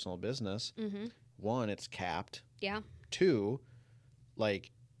your personal business. One, it's capped. Yeah. Two, like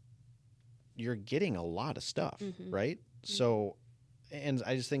you're getting a lot of stuff, right? So, and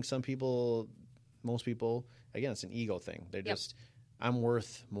I just think most people, again, it's an ego thing. They're just, I'm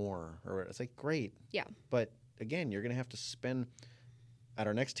worth more. Or it's like, great. Yeah. But again, you're going to have to spend at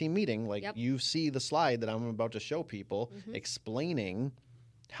our next team meeting, like you see the slide that I'm about to show people explaining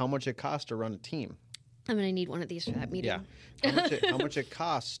how much it costs to run a team. I'm going to need one of these for that meeting. Yeah. How much it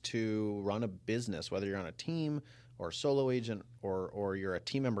costs to run a business, whether you're on a team or a solo agent or you're a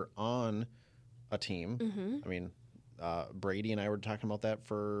team member on a team. I mean, Brady and I were talking about that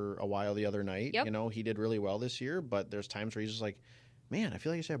for a while the other night. Yep. You know, he did really well this year, but there's times where he's just like, man, I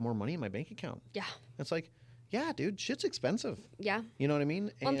feel like I should have more money in my bank account. Yeah. It's like, yeah, dude, shit's expensive. Yeah. You know what I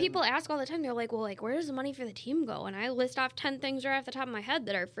mean? When people ask all the time, they're like, well, like, where does the money for the team go? And I list off 10 things right off the top of my head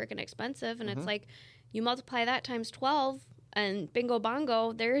that are freaking expensive. And it's like, you multiply that times 12 and bingo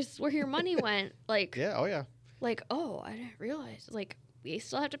bongo, there's where your money went. Like, yeah, oh yeah. Like, oh, I didn't realize. Like, we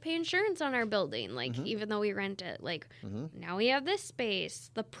still have to pay insurance on our building, like, even though we rent it. Like, now we have this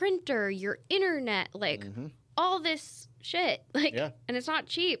space, the printer, your internet, like, all this shit. Like, and it's not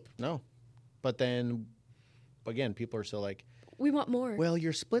cheap. No. But then, again, people are still like, we want more. Well,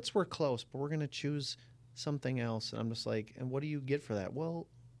 your splits were close, but we're going to choose something else. And I'm just like, and what do you get for that? Well,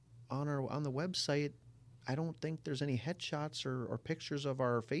 on the website, I don't think there's any headshots or pictures of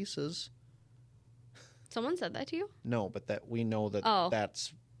our faces. Someone said that to you? No, but that we know that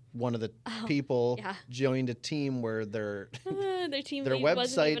that's one of the people joined a team where their team their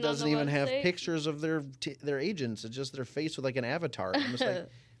website doesn't even have pictures of their agents. It's just their face with like an avatar. I'm just like,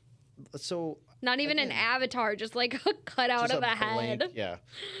 so not even an avatar, just like a cutout of a head. Yeah.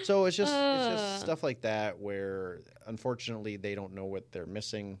 So it's just stuff like that where unfortunately they don't know what they're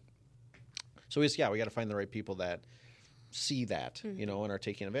missing. So we got to find the right people that see that, and are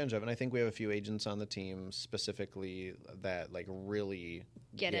taking advantage of it. And I think we have a few agents on the team specifically that like really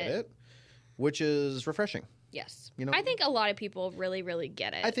get it, which is refreshing. Yes. I think a lot of people really, really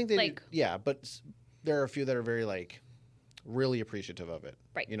get it. I think they do, but there are a few that are very like really appreciative of it.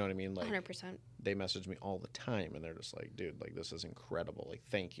 Right. You know what I mean? Like 100%. They message me all the time and they're just like, dude, like this is incredible. Like,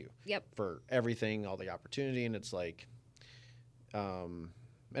 thank you. Yep. For everything, all the opportunity. And it's like, and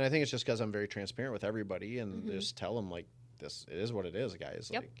I think it's just because I'm very transparent with everybody and just tell them like, this, it is what it is, guys.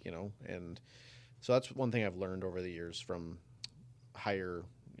 Yep. Like, and so that's one thing I've learned over the years from higher,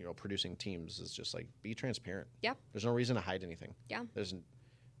 producing teams is just like, be transparent. Yeah. There's no reason to hide anything. Yeah.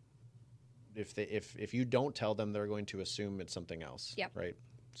 If you don't tell them, they're going to assume it's something else. Yep. Right.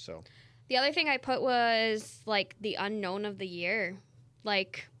 So the other thing I put was like the unknown of the year,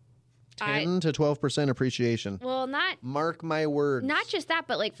 like 10 to 12% appreciation. Well, mark my words. Not just that,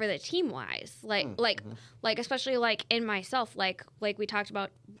 but like for the team wise, like especially like in myself, like we talked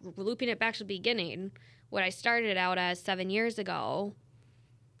about, looping it back to the beginning, what I started out as 7 years ago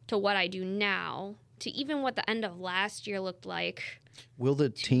to what I do now to even what the end of last year looked like. Will the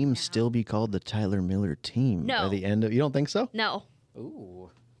team still be called the Tyler Miller team by the end of? You don't think so? No. Ooh,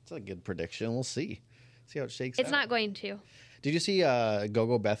 that's a good prediction. We'll see how it shakes out. It's not going to. Did you see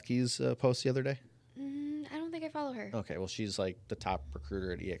Gogo Bethke's post the other day? I don't think I follow her. Okay, well, she's like the top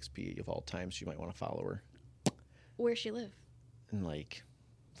recruiter at EXP of all time, so you might want to follow her. Where's she live? In like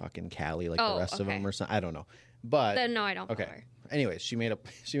fucking Cali, like the rest of them or something. I don't know. But then no, I don't follow her. Anyways, she made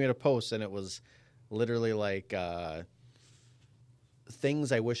a post and it was literally like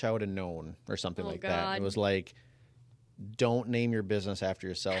things I wish I would have known or something like that. It was like, don't name your business after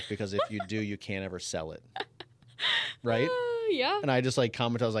yourself because if you do, you can't ever sell it. Right? Yeah. And I just like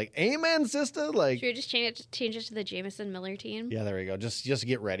commented, I was like, amen, sister. Like, should we just change it to the Jameson Miller team? Yeah, there we go. Just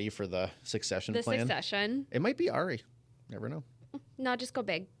get ready for the succession plan. Succession. It might be Ari. Never know. No, just go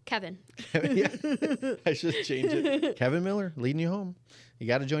big. Kevin. Yeah. I should change it. Kevin Miller, leading you home. You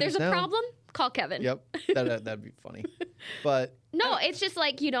got to join us now. There's a problem? Call Kevin. Yep. That'd be funny. But no, it's just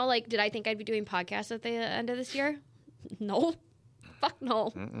like, like, did I think I'd be doing podcasts at the end of this year? No. Fuck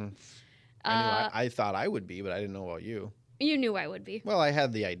no. I thought I would be, but I didn't know about you. You knew I would be. Well, I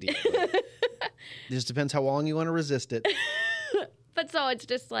had the idea. It just depends how long you want to resist it. But so it's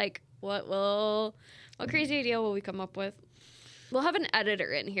just like, what crazy idea will we come up with? We'll have an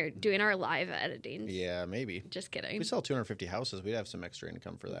editor in here doing our live editing. Yeah, maybe. Just kidding. If we sell 250 houses, we'd have some extra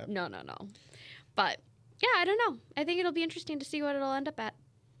income for that. No. But, yeah, I don't know. I think it'll be interesting to see what it'll end up at.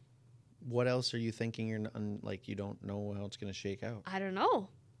 What else are you thinking you don't know how it's going to shake out? I don't know.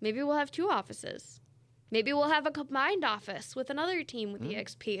 Maybe we'll have 2 offices. Maybe we'll have a combined office with another team with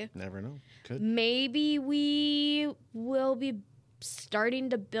EXP. Never know. Could. Maybe we will be starting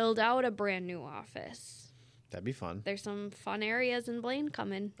to build out a brand new office. That'd be fun. There's some fun areas in Blaine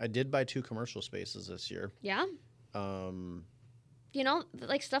coming. I did buy 2 commercial spaces this year. Yeah.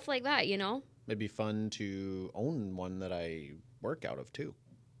 Like stuff like that, It'd be fun to own one that I work out of too,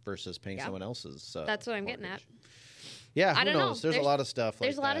 versus paying someone else's. That's what I'm getting at. Yeah, who knows? There's a lot of stuff like that.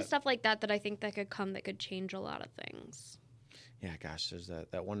 There's a lot of stuff like that I think that could come that could change a lot of things. Yeah, gosh, there's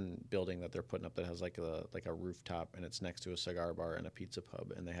that one building that they're putting up that has like a rooftop and it's next to a cigar bar and a pizza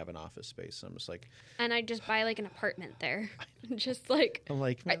pub and they have an office space. I'm just like, and I just buy like an apartment there, just like I'm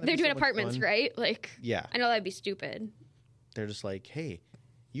like, man, they're doing apartments, right? Like, yeah, I know that'd be stupid. They're just like, hey,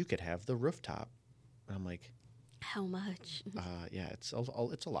 you could have the rooftop, and I'm like, how much? Yeah, it's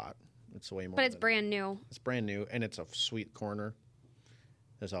a lot. It's way more. But it's brand new. It's brand new, and it's a sweet corner.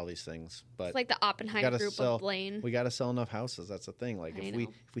 There's all these things, but it's like the Oppenheim group of Blaine. We got to sell enough houses. That's the thing. Like if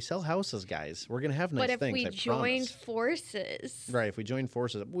we sell houses, guys, we're gonna have nice things. But if we join forces, right? If we join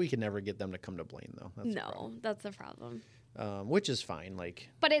forces, we can never get them to come to Blaine, though. That's the problem. Which is fine. Like,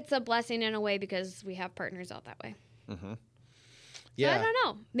 but it's a blessing in a way because we have partners out that way. Mm-hmm. Yeah. I don't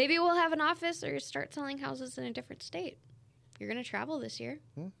know. Maybe we'll have an office or start selling houses in a different state. You're going to travel this year.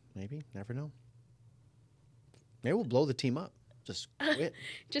 Maybe. Never know. Maybe we'll blow the team up. Just quit.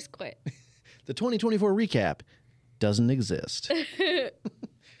 Just quit. The 2024 recap doesn't exist. But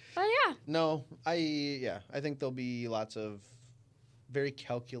yeah. No, I think there'll be lots of very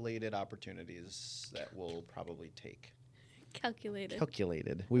calculated opportunities that we'll probably take.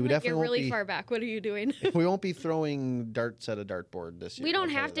 Calculated. We would definitely You're really far back. What are you doing? We won't be throwing darts at a dartboard this year. We don't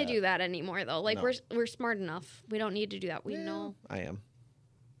have to do that anymore, though. Like, No. we're smart enough. We don't need to do that. We know. I am.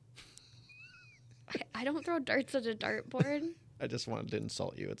 I don't throw darts at a dartboard. I just wanted to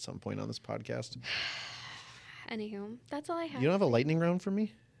insult you at some point on this podcast. Anywho, that's all I have. You don't have a lightning round for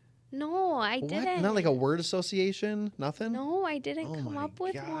me? No, I didn't. Not like a word association? Nothing? No, I didn't Oh come my up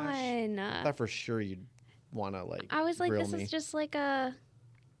with gosh. one. I thought for sure you'd want to, like, I was like, grill this me. is just like a...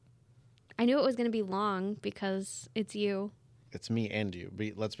 I knew it was going to be long because it's you. It's me and you.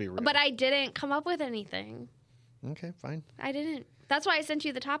 Let's be real. But I didn't come up with anything. Okay, fine. I didn't. That's why I sent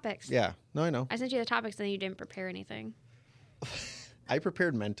you the topics. Yeah. No, I know. I sent you the topics and you didn't prepare anything. I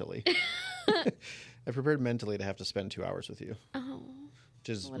prepared mentally. I prepared mentally to have to spend 2 hours with you. Oh. Which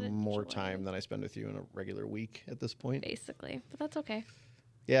is What a more joy. time than I spend with you in a regular week at this point. Basically. But that's okay.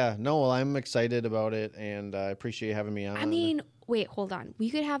 Yeah. No, well, I'm excited about it, and I appreciate you having me on. I mean, wait, hold on. We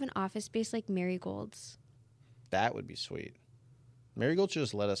could have an office space like Marigold's. That would be sweet. Marigold should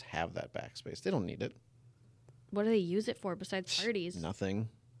just let us have that backspace. They don't need it. What do they use it for besides parties? Nothing.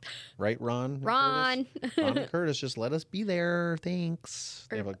 Right, Ron? and Ron. Curtis? Ron and Curtis, just let us be there. Thanks.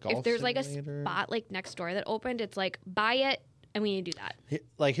 They have a golf If there's like a simulator. spot like next door that opened, it's like, buy it and we need to do that.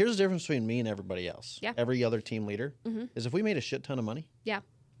 Like, here's the difference between me and everybody else. Yeah. Every other team leader is if we made a shit ton of money, Yeah.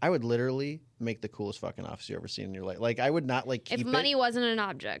 I would literally make the coolest fucking office you ever seen in your life. Like, I would not, like, keep If it. money wasn't an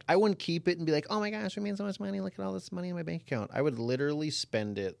object. I wouldn't keep it and be like, oh my gosh, we made so much money. Look at all this money in my bank account. I would literally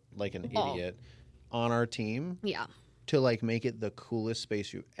spend it like an idiot on our team Yeah. to, like, make it the coolest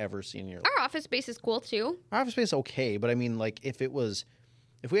space you've ever seen in your life. Our office space is cool too. Our office space is okay, but I mean, like, if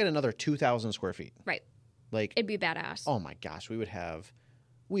we had another 2,000 square feet, Right. like, It'd be badass. oh my gosh, we'd have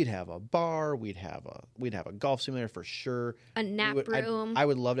a bar, we'd have a golf simulator for sure. A nap room. I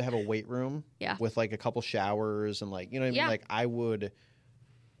would love to have a weight room, Yeah. with like a couple showers and, like, you know what I mean? Yeah. Like,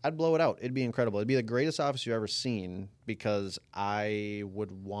 I'd blow it out. It'd be incredible. It'd be the greatest office you've ever seen because I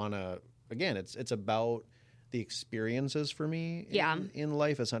would want to. Again, it's about the experiences for me. Yeah. In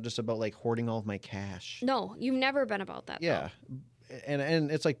life, it's not just about, like, hoarding all of my cash. No, you've never been about that. Yeah. And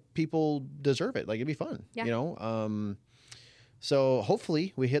it's like people deserve it. Like, it'd be fun. Yeah. You know? So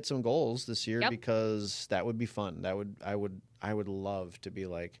hopefully we hit some goals this year Yep. because that would be fun. I would love to be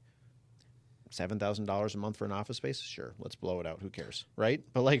like $7,000 a month for an office space. Sure, let's blow it out. Who cares, right?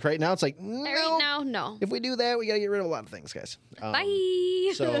 But, like, right now, it's like, no. Right now, no. If we do that, we got to get rid of a lot of things, guys.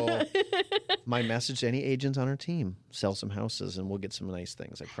 Bye. So my message to any agents on our team: sell some houses, and we'll get some nice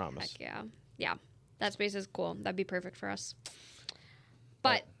things. I promise. Heck yeah. Yeah. That space is cool. That'd be perfect for us.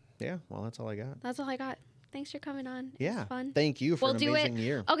 But Yeah. Well, that's all I got. that's all I got. Thanks for coming on. It Yeah. was fun. Thank you for We'll an do amazing it.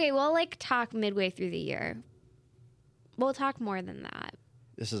 year. Okay, we'll like talk midway through the year. We'll talk more than that.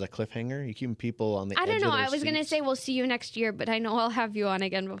 This is a cliffhanger. You keeping people on the I edge don't know. of their I was going to seats? say we'll see you next year, but I know I'll have you on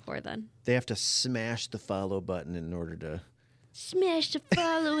again before then. They have to smash the follow button in order to Smash the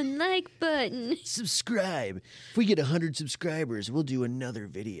follow and like button. subscribe. If we get 100 subscribers, we'll do another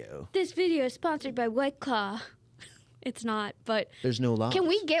video. This video is sponsored by White Claw. It's not, but There's no laws. can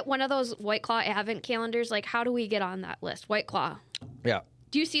we get one of those White Claw advent calendars? Like, how do we get on that list? White Claw. Yeah,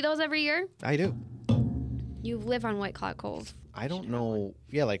 Do you see those every year? I do. You live on White Claw Cove. I don't know.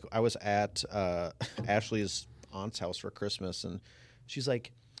 Yeah, like, I was at Ashley's aunt's house for Christmas, and she's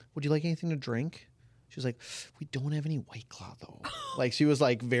like, would you like anything to drink? She was like, we don't have any White Claw, though. Like, she was,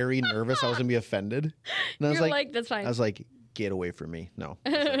 like, very nervous I was going to be offended. And I was You're like, like, that's fine. I was like, get away from me. No, I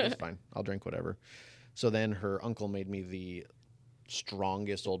was like, it's fine. I'll drink whatever. So then her uncle made me the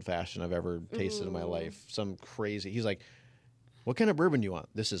strongest old fashioned I've ever tasted in my life. Some crazy. He's like, what kind of bourbon do you want?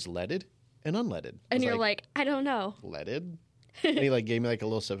 This is leaded and unleaded. I and was you're like, I don't know. leaded? And he, like, gave me, like, a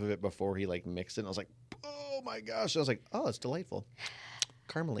little sip of it before he, like, mixed it. And I was like, oh my gosh. I was like, oh, it's delightful.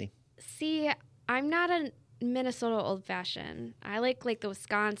 Caramely. See, I'm not a Minnesota old fashioned. I like the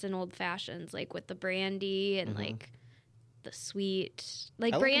Wisconsin old fashions, like with the brandy and like the sweet,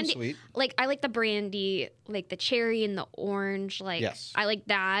 like I like 'em brandy. sweet. Like I like the brandy, like the cherry and the orange. Like Yes. I like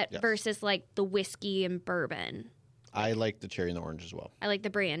that Yes. versus like the whiskey and bourbon. I like the cherry and the orange as well. I like the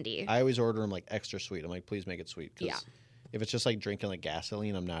brandy. I always order them, like, extra sweet. I'm like, please make it sweet. 'Cause Yeah. if it's just like drinking, like,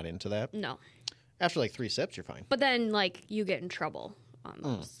 gasoline, I'm not into that. No, After, like, 3 sips, you're fine. but then like you get in trouble on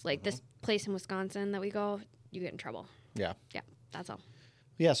those. Like this place in Wisconsin that we go, you get in trouble. Yeah. Yeah. That's all.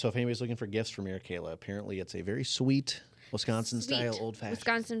 Yeah, so if anybody's looking for gifts for me or Kayla, apparently it's a very sweet Wisconsin-style Sweet. old-fashioned.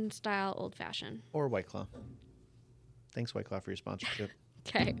 Wisconsin-style old-fashioned. Or White Claw. Thanks, White Claw, for your sponsorship.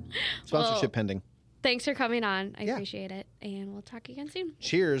 Okay. Sponsorship pending. Thanks for coming on. I appreciate it. And we'll talk again soon.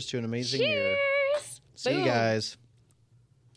 Cheers to an amazing year. Cheers! See you Boom. guys.